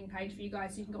special landing page for you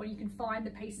guys, so you can go and you can find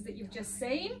the pieces that you've just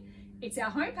seen. It's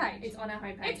our homepage. It's on our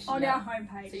homepage. It's on our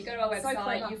homepage. So you go to our So website,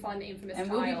 clever. you find the Infamous And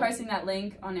tile. we'll be posting that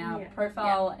link on our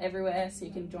profile everywhere, so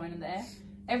you can join in there.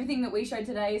 Everything that we showed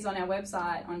today is on our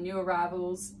website, on new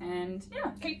arrivals, and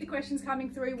yeah. Keep the questions coming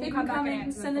through. We'll Keep come them back and coming,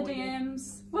 answer send the them for you.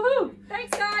 DMs. Woohoo!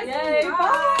 Thanks, guys. Yay, Bye.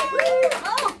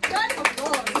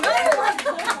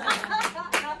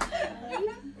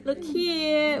 Bye. Look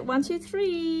here. 1, 2,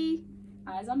 3.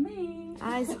 Eyes on me.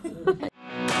 Eyes.